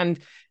podcasts. And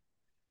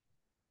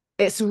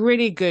it's a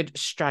really good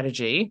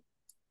strategy.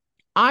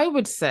 I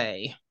would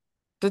say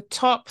the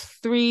top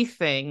 3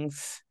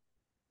 things,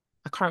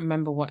 I can't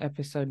remember what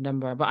episode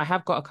number, but I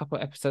have got a couple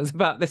of episodes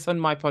about this on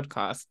my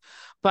podcast.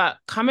 But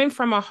coming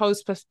from a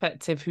host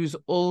perspective who's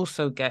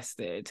also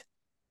guested,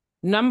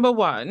 number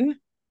 1,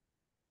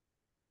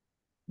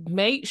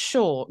 make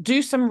sure,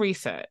 do some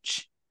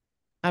research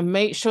and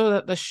make sure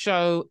that the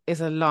show is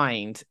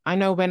aligned. I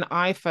know when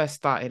I first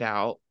started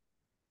out,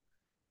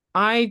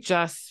 I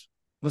just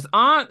was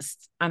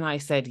asked and I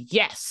said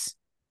yes.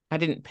 I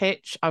didn't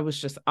pitch. I was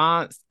just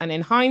asked. And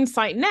in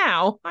hindsight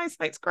now,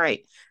 hindsight's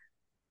great.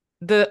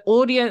 the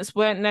audience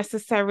weren't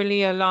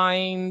necessarily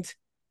aligned.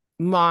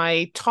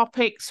 My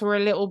topics were a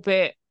little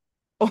bit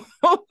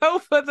all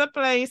over the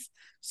place.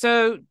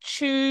 So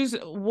choose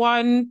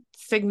one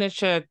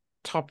signature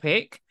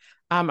topic.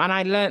 And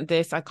I learned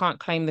this. I can't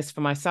claim this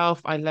for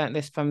myself. I learned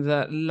this from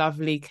the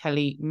lovely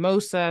Kelly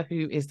Moser,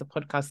 who is the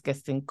podcast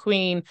guesting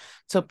queen.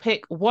 So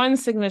pick one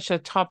signature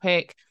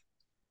topic,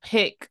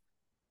 pick,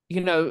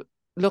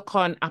 look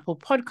on Apple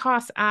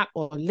Podcast app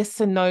or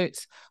listen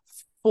notes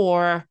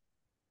for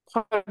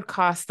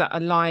podcasts that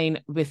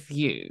align with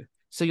you.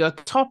 So your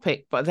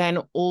topic, but then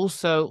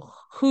also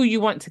who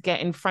you want to get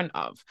in front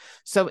of.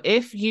 So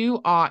if you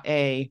are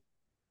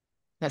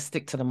let's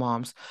stick to the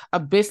moms, a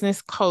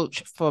business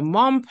coach for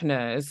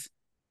mompreneurs,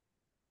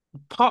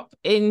 pop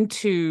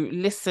into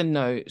listen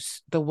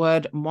notes the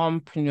word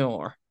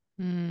mompreneur,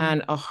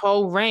 and a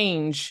whole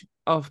range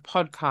of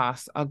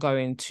podcasts are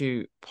going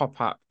to pop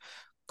up.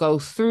 Go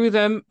through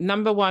them.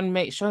 Number one,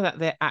 make sure that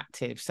they're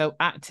active. So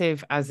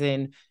active as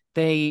in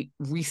they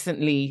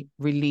recently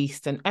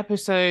released an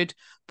episode,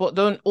 but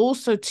then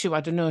also too,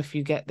 I don't know if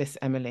you get this,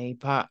 Emily,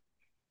 but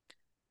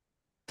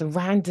the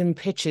random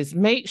pitches,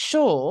 make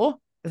sure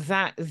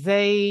that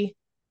they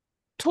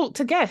talk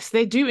to guests,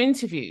 they do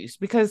interviews,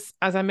 because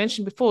as I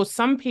mentioned before,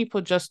 some people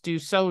just do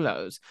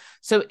solos.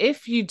 So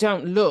if you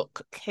don't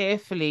look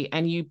carefully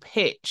and you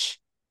pitch,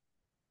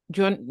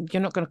 you're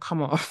not going to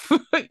come off.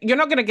 You're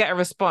not going to get a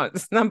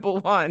response, number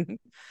one,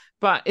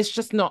 but it's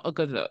just not a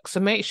good look. So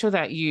make sure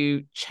that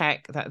you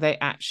check that they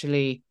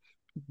actually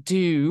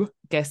do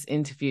guest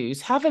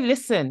interviews. Have a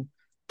listen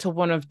to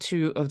one of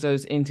two of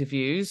those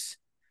interviews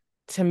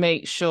to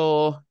make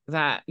sure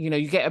that, you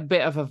get a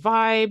bit of a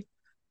vibe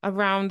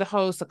around the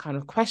host, the kind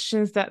of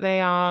questions that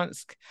they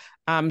ask.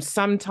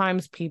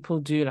 Sometimes people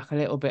do like a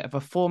little bit of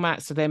a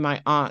format. So they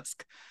might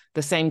ask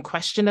the same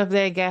question of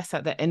their guests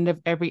at the end of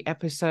every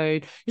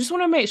episode. You just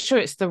want to make sure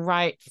it's the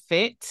right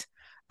fit.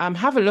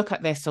 Have a look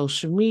at their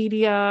social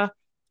media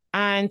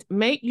and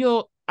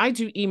I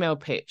do email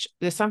pitch.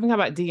 There's something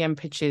about DM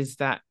pitches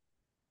that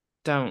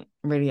don't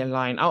really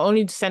align. I'll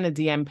only send a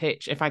DM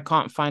pitch if I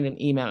can't find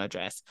an email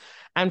address.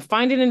 And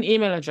finding an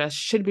email address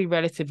should be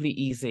relatively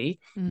easy.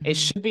 Mm-hmm. It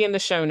should be in the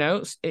show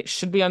notes. It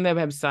should be on their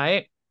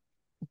website.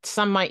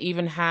 Some might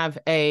even have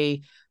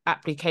a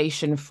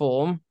application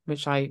form,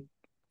 which I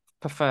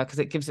prefer because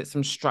it gives it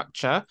some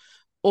structure,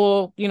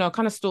 or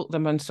kind of stalk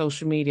them on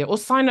social media, or I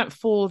sign up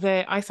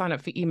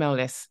for email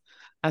lists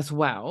as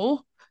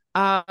well.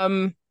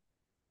 And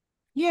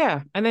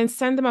then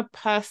send them a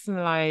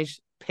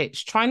personalized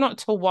pitch. Try not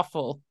to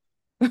waffle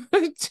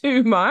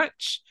too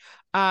much.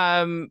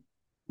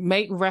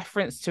 Make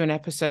reference to an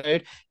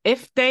episode.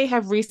 If they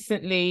have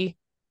recently,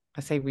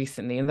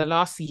 in the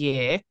last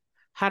year,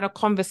 had a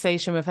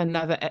conversation with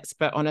another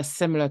expert on a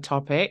similar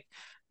topic,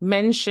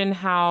 mention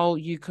how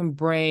you can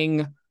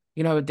bring,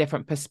 a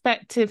different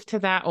perspective to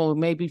that, or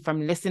maybe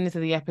from listening to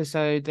the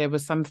episode, there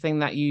was something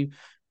that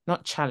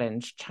not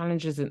challenge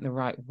isn't the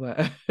right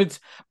word,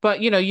 but,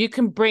 you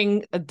can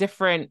bring a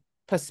different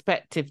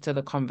perspective to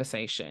the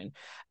conversation.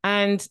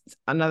 And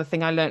another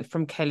thing I learned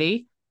from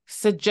Kelly,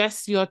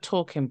 suggest your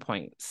talking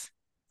points.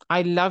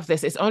 I love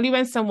this. It's only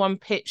when someone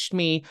pitched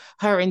me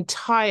her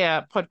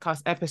entire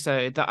podcast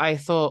episode that I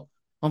thought,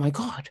 oh my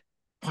God,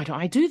 why don't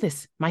I do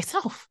this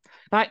myself?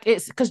 Like,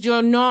 it's because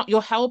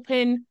you're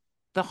helping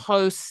the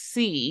host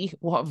see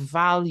what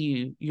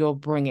value you're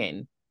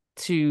bringing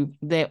to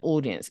their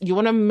audience. You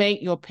want to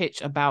make your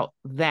pitch about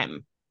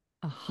them,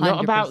 100%.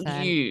 Not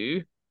about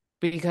you,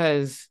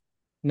 because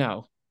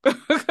no,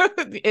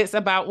 it's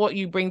about what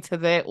you bring to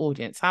their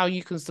audience, how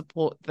you can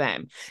support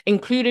them,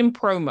 including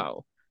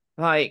promo.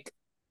 Like,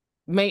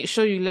 make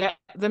sure you let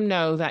them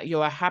know that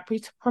you are happy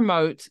to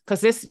promote,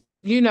 because this,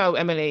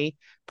 Emily,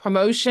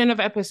 promotion of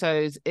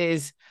episodes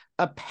is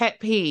a pet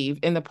peeve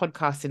in the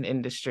podcasting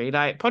industry.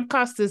 Like,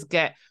 podcasters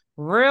get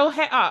real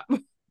het up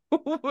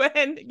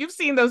when you've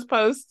seen those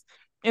posts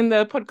in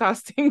the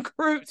podcasting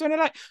groups, and they're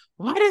like,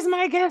 why does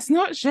my guest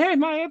not share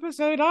my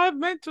episode? I've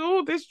been to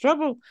all this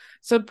trouble.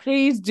 So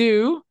please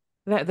do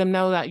let them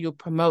know that you'll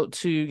promote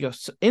to your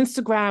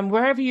Instagram,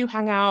 wherever you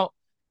hang out.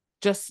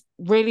 Just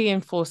really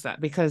enforce that,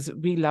 because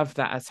we love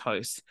that as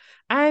hosts.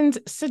 And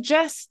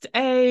suggest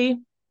a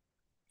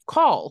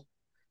call.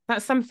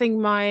 That's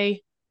something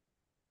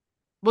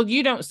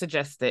you don't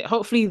suggest it.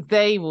 Hopefully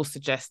they will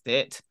suggest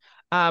it.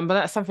 But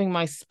that's something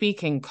my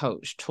speaking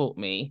coach taught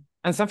me,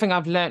 and something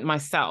I've learned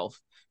myself.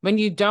 When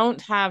you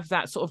don't have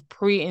that sort of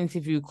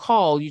pre-interview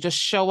call, you just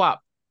show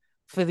up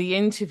for the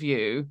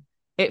interview,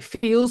 it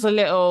feels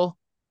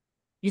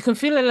you can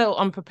feel a little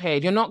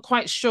unprepared. You're not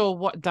quite sure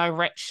what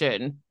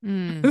direction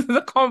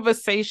the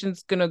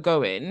conversation's going to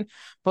go in.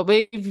 But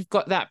when you've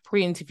got that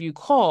pre-interview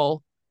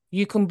call,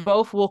 you can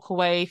both walk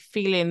away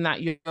feeling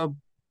that you're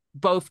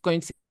both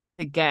going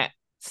to get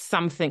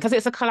something, because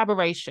it's a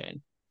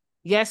collaboration.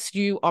 Yes,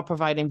 you are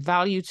providing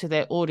value to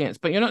their audience,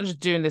 but you're not just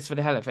doing this for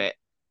the hell of it,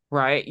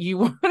 right?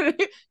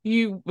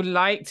 You would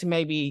like to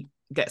maybe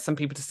get some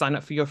people to sign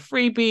up for your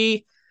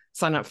freebie,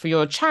 sign up for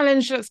your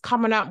challenge that's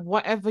coming up,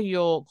 whatever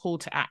your call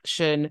to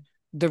action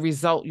the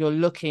result you're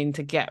looking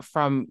to get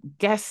from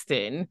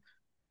guesting,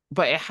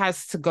 but it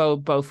has to go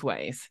both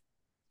ways.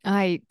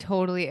 I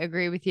totally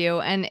agree with you.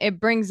 And it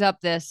brings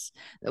up this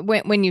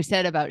when you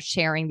said about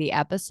sharing the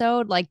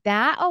episode, like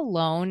that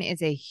alone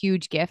is a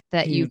huge gift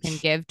that you can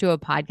give to a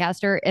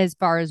podcaster as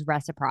far as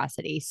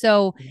reciprocity.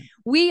 So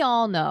we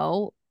all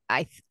know,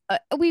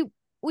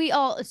 we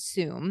all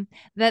assume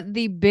that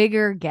the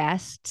bigger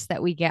guests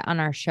that we get on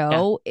our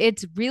show,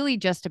 it's really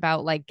just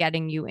about like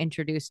getting you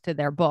introduced to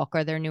their book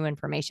or their new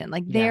information.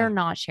 Like they're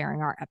not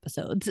sharing our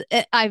episodes.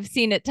 I've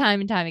seen it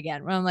time and time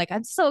again where I'm like,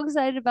 I'm so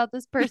excited about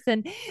this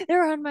person.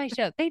 They're on my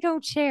show. They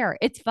don't share.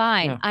 It's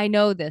fine. I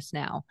know this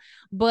now.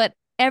 But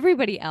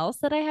everybody else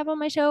that I have on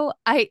my show,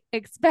 I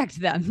expect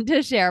them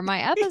to share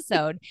my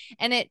episode.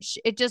 And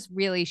it just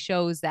really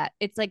shows that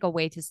it's like a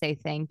way to say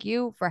thank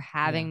you for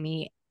having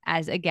me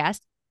as a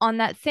guest on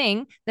that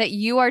thing that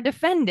you are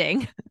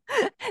defending,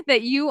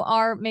 that you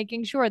are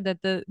making sure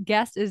that the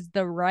guest is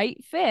the right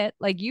fit.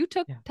 Like you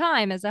took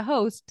time as a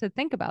host to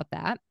think about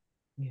that.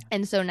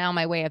 And so now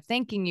my way of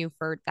thanking you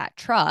for that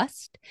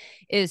trust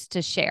is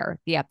to share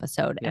the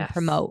episode and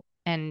promote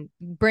and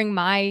bring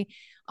my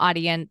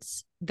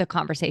audience the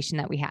conversation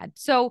that we had.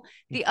 So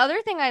the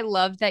other thing I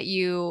love that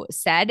you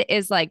said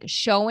is like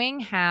showing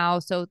how,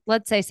 so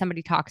let's say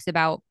somebody talks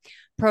about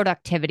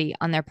productivity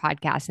on their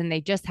podcast and they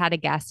just had a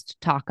guest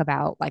talk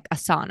about like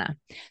Asana.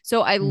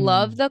 So I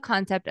love the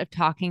concept of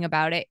talking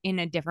about it in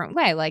a different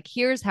way. Like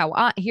here's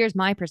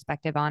my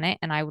perspective on it.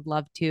 And I would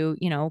love to,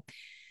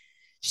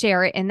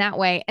 share it in that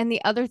way. And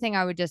the other thing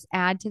I would just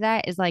add to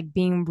that is like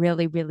being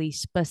really, really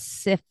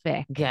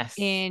specific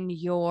in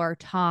your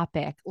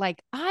topic.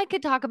 Like I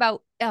could talk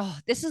about,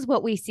 this is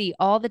what we see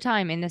all the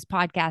time in this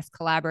podcast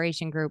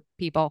collaboration group,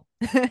 people.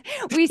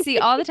 We see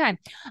all the time.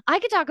 I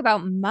could talk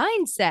about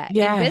mindset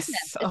in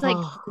business. It's like,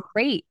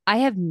 great. I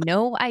have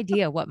no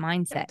idea what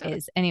mindset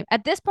is. And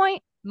at this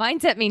point,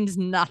 mindset means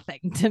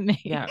nothing to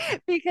me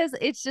because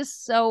it's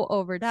just so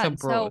overdone.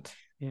 So broad.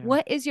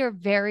 What is your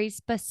very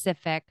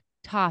specific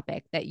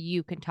topic that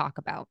you can talk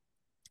about?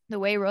 The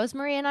way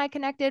Rosemarie and I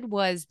connected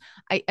was,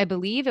 I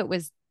believe it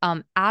was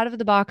out of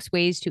the box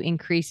ways to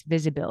increase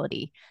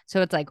visibility.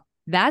 So it's like,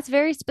 that's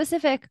very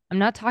specific. I'm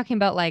not talking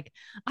about like,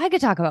 I could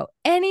talk about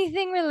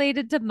anything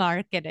related to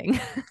marketing.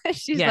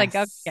 She's like,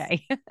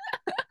 okay.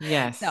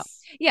 So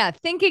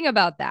thinking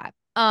about that.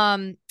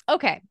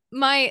 Okay.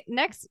 My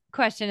next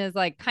question is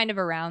like kind of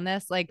around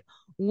this. Like,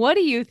 what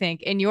do you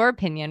think, in your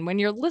opinion, when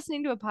you're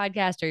listening to a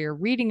podcast or you're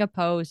reading a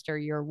post or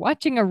you're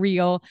watching a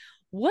reel,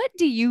 what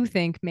do you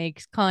think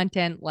makes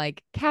content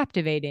like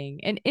captivating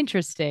and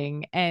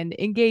interesting and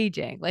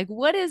engaging? Like,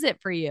 what is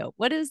it for you?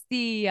 What is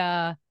the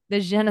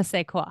je ne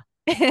sais quoi?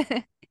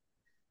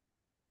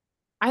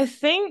 I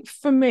think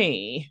for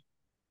me,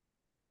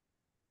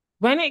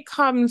 when it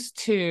comes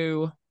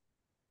to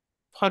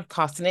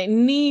podcasting, it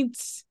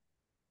needs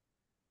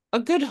a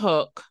good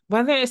hook,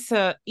 whether it's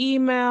an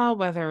email,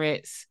 whether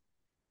it's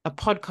a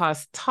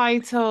podcast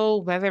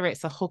title, whether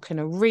it's a hook in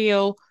a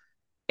reel,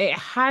 it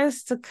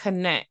has to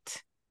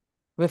connect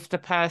with the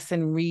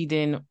person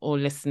reading or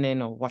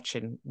listening or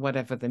watching,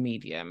 whatever the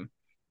medium.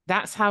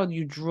 That's how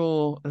you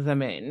draw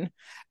them in.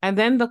 And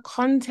then the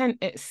content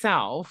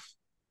itself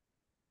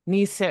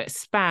needs to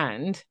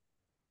expand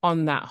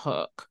on that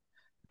hook.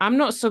 I'm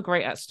not so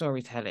great at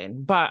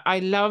storytelling, but I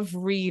love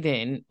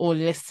reading or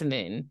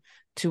listening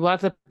to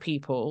other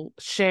people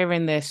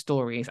sharing their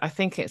stories. I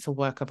think it's a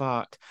work of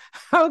art.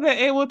 How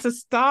they're able to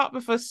start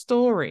with a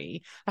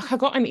story. Like I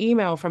got an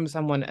email from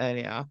someone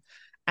earlier,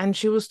 and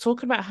she was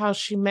talking about how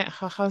she met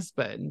her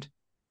husband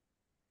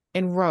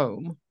in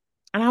Rome.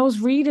 And I was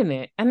reading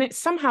it, and it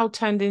somehow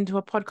turned into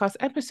a podcast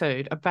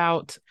episode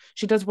about,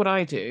 she does what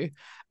I do,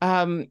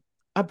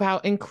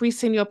 about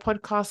increasing your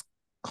podcast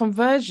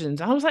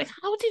conversions. I was like,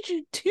 how did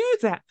you do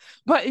that?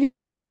 But,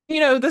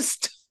 the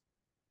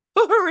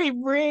story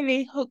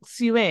really hooks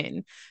you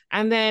in,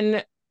 and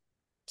then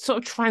sort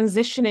of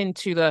transition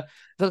into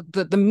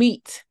the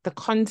meat, the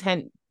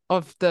content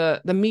of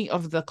the meat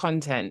of the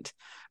content.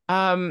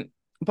 But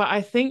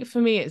I think for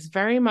me, it's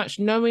very much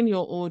knowing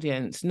your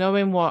audience,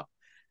 knowing what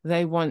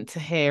they want to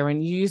hear,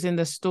 and using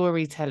the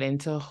storytelling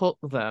to hook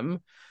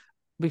them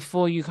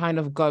before you kind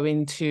of go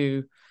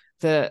into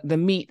the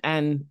meat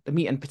and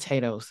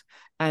potatoes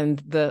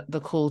and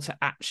the call to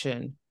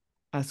action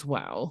as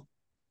well.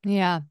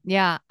 Yeah.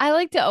 I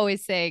like to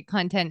always say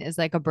content is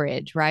like a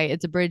bridge, right?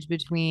 It's a bridge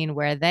between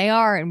where they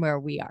are and where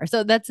we are.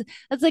 So that's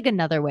like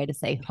another way to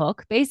say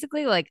hook,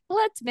 basically. Like,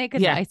 let's make a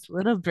nice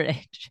little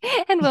bridge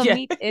and we'll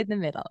meet in the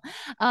middle.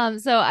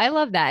 So I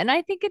love that. And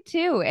I think it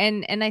too.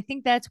 And I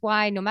think that's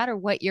why no matter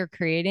what you're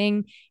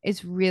creating,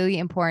 it's really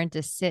important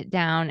to sit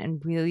down and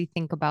really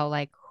think about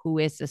like, who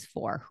is this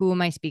for? Who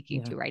am I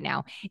speaking to right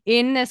now?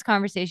 In this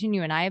conversation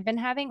you and I have been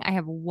having, I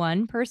have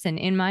one person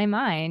in my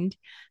mind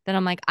that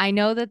I'm like, I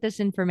know that this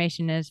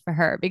information is for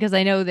her because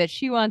I know that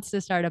she wants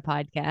to start a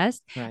podcast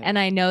and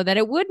I know that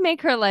it would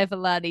make her life a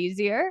lot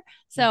easier.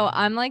 So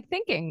I'm like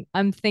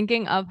I'm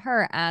thinking of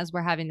her as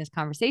we're having this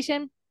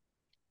conversation.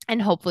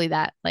 And hopefully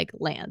that like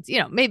lands,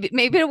 maybe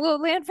it will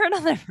land for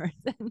another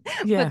person.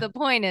 Yeah. But the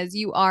point is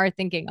you are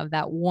thinking of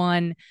that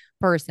one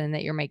person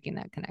that you're making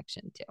that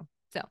connection to.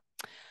 So,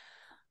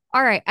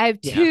 all right. I have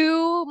Yeah.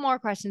 two more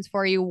questions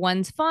for you.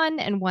 One's fun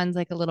and one's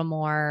like a little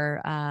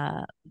more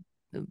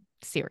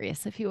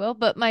serious, if you will.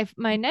 But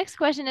my next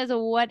question is,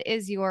 what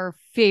is your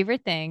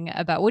favorite thing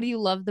about, what do you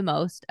love the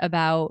most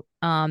about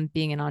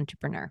being an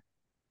entrepreneur?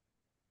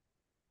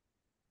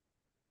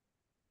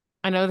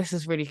 I know this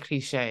is really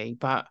cliche,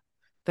 but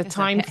the It's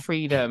time okay.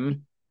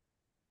 freedom,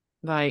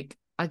 like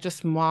I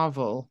just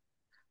marvel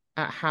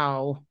at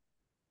how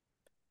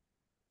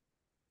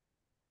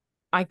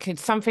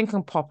something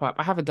can pop up.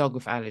 I have a dog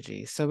with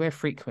allergies, so we're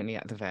frequently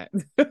at the vet.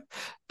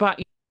 But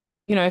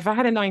if I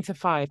had a 9 to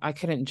 5, I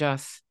couldn't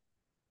just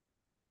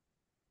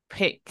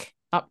pick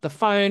up the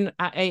phone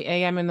at 8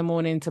 a.m. in the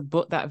morning to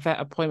book that vet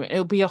appointment.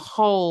 It'll be a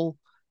whole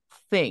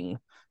thing.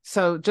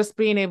 So just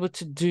being able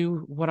to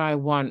do what I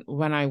want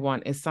when I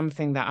want is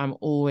something that I'm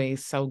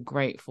always so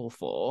grateful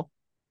for.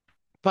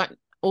 But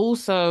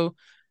also,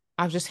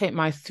 I've just hit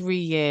my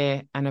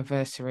 3-year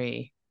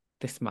anniversary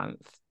this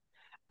month.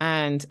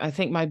 And I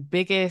think my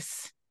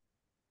biggest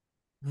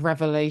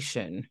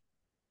revelation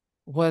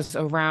was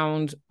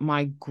around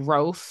my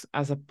growth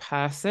as a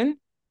person.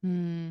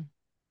 Mm.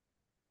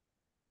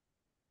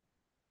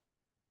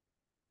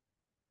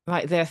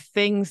 Like there are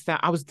things that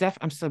I'm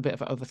still a bit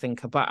of an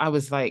overthinker, but I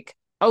was like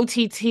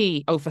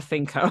OTT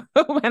overthinker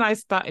when I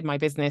started my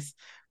business.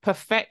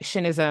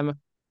 Perfectionism,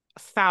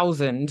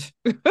 1,000.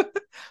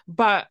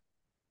 But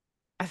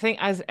I think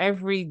as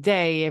every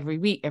day, every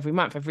week, every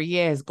month, every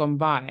year has gone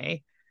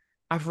by,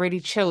 I've really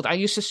chilled. I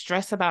used to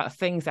stress about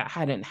things that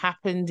hadn't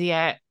happened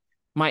yet,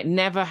 might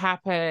never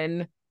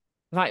happen.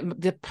 Like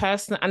the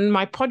person, and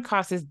my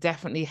podcast has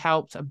definitely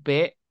helped a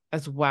bit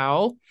as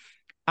well.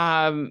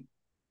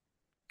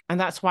 And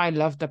that's why I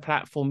love the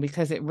platform,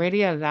 because it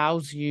really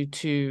allows you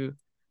to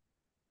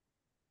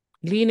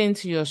lean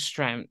into your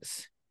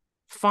strengths,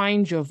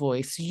 find your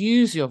voice,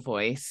 use your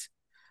voice.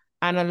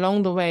 And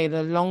along the way,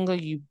 the longer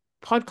you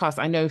podcast,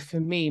 I know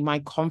for me, my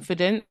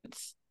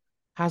confidence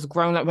has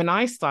grown. Like when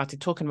I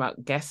started talking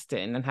about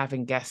guesting and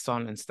having guests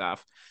on and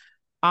stuff,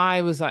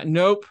 I was like,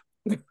 nope,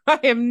 I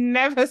am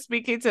never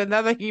speaking to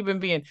another human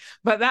being.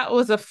 But that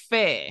was a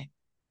fear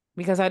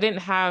because I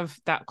didn't have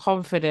that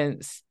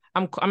confidence.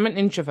 I'm an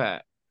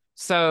introvert.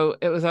 So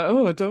it was like,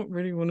 oh, I don't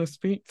really want to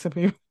speak to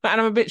people.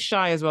 And I'm a bit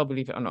shy as well,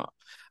 believe it or not.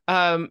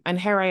 And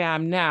here I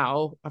am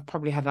now. I've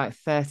probably had like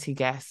 30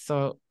 guests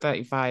or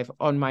 35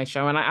 on my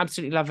show, and I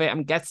absolutely love it.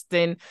 I'm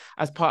guesting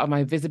as part of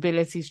my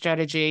visibility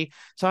strategy.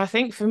 So I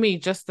think for me,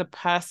 just the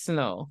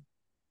personal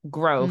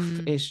growth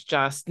Mm. is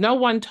just no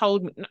one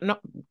told me,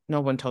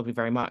 no one told me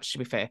very much, to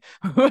be fair,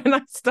 when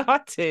I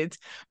started.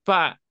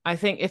 But I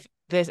think if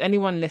there's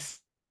anyone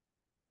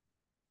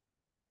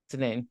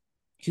listening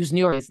who's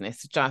new to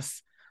business,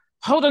 just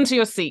hold on to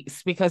your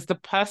seats, because the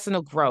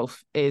personal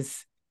growth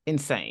is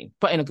insane,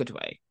 but in a good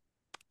way.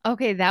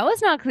 Okay, that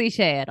was not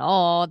cliche at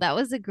all. That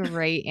was a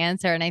great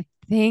answer. And I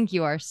think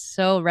you are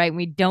so right.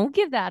 We don't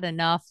give that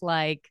enough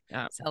like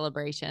Yeah.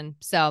 celebration.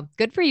 So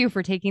good for you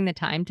for taking the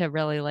time to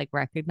really like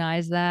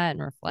recognize that and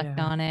reflect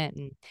Yeah. on it.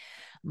 And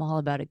I'm all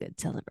about a good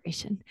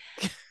celebration.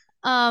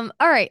 All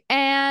right.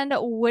 And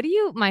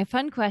my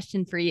fun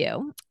question for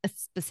you,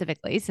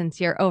 specifically,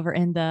 since you're over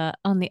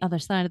on the other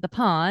side of the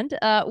pond,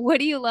 what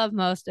do you love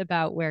most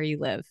about where you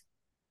live?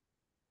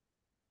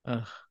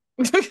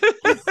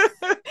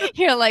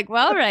 You're like,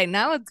 well, right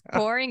now it's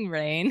pouring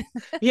rain.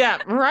 Yeah,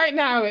 right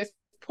now it's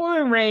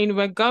pouring rain.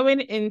 We're going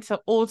into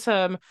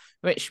autumn,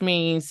 which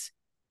means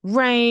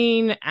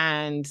rain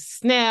and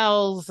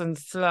snails and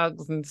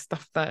slugs and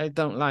stuff that I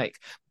don't like.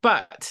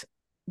 But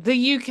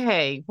the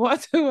UK,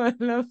 what do I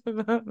love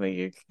about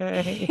the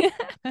UK?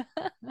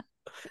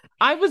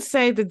 I would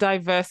say the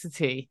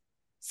diversity.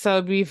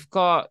 So we've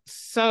got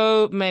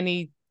so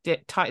many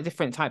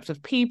different types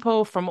of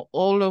people from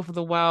all over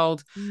the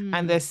world. And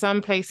Mm. there's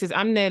some places,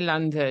 I'm near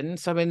London.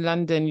 So in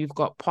London, you've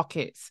got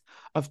pockets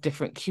of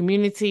different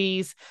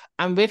communities.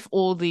 And with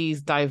all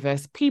these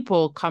diverse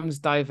people comes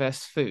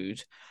diverse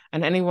food.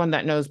 And anyone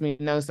that knows me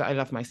knows that I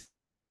love my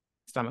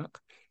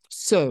stomach.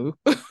 So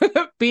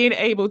being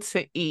able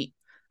to eat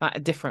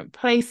at different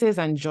places,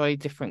 enjoy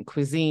different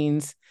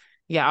cuisines.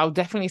 Yeah, I'll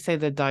definitely say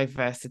the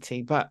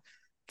diversity. But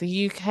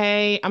the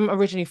UK, I'm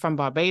originally from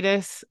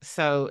Barbados,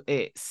 so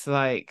it's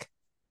like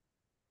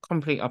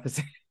complete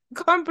opposite,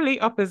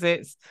 complete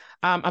opposites.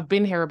 I've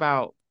been here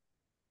about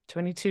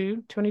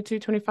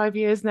 25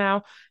 years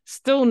now.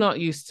 Still not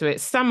used to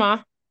it.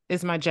 Summer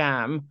is my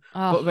jam,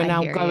 Oh, but we're I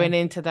now hear you. going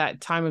into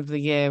that time of the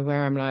year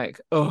where I'm like,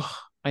 oh,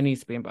 I need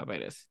to be in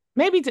Barbados.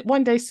 Maybe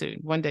one day soon.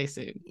 One day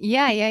soon.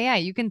 Yeah.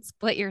 You can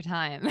split your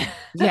time.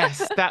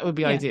 Yes, that would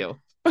be Yeah. ideal.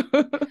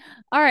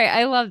 All right.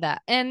 I love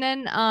that. And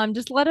then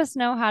just let us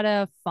know how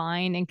to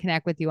find and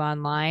connect with you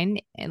online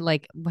and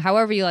like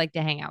however you like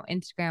to hang out,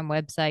 Instagram,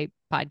 website,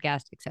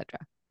 podcast, etc.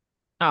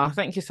 Oh,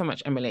 thank you so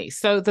much, Emily.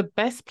 So the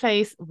best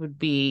place would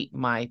be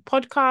my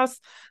podcast,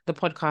 the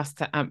Podcast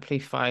to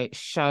Amplify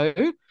show.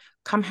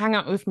 Come hang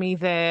out with me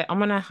there.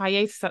 I'm on a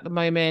hiatus at the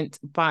moment,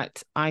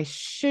 but I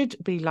should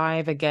be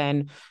live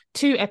again,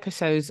 2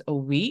 episodes a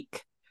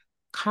week.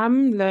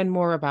 Come learn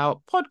more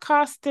about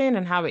podcasting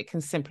and how it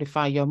can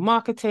simplify your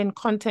marketing,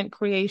 content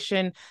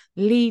creation,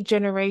 lead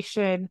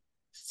generation,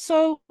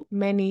 so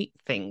many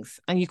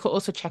things. And you can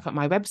also check out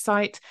my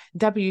website,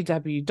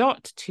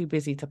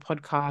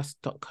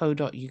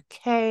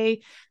 www.toobusytopodcast.co.uk,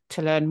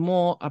 to learn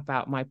more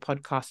about my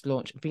podcast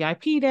launch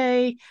VIP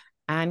day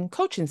and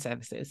coaching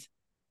services.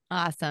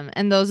 Awesome.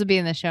 And those will be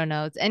in the show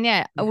notes. And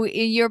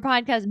your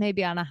podcast may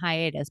be on a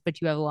hiatus,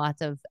 but you have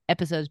lots of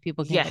episodes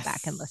people can go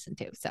back and listen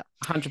to. So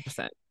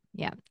 100%.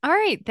 Yeah. All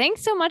right.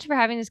 Thanks so much for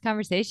having this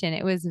conversation.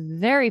 It was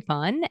very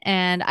fun.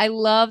 And I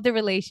love the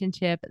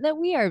relationship that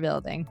we are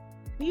building.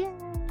 Yeah.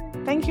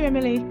 Thank you,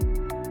 Emily.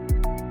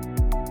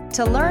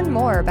 To learn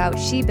more about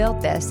She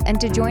Built This and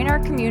to join our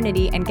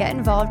community and get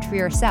involved for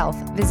yourself,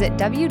 visit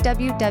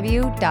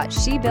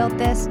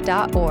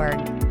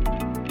www.shebuiltthis.org.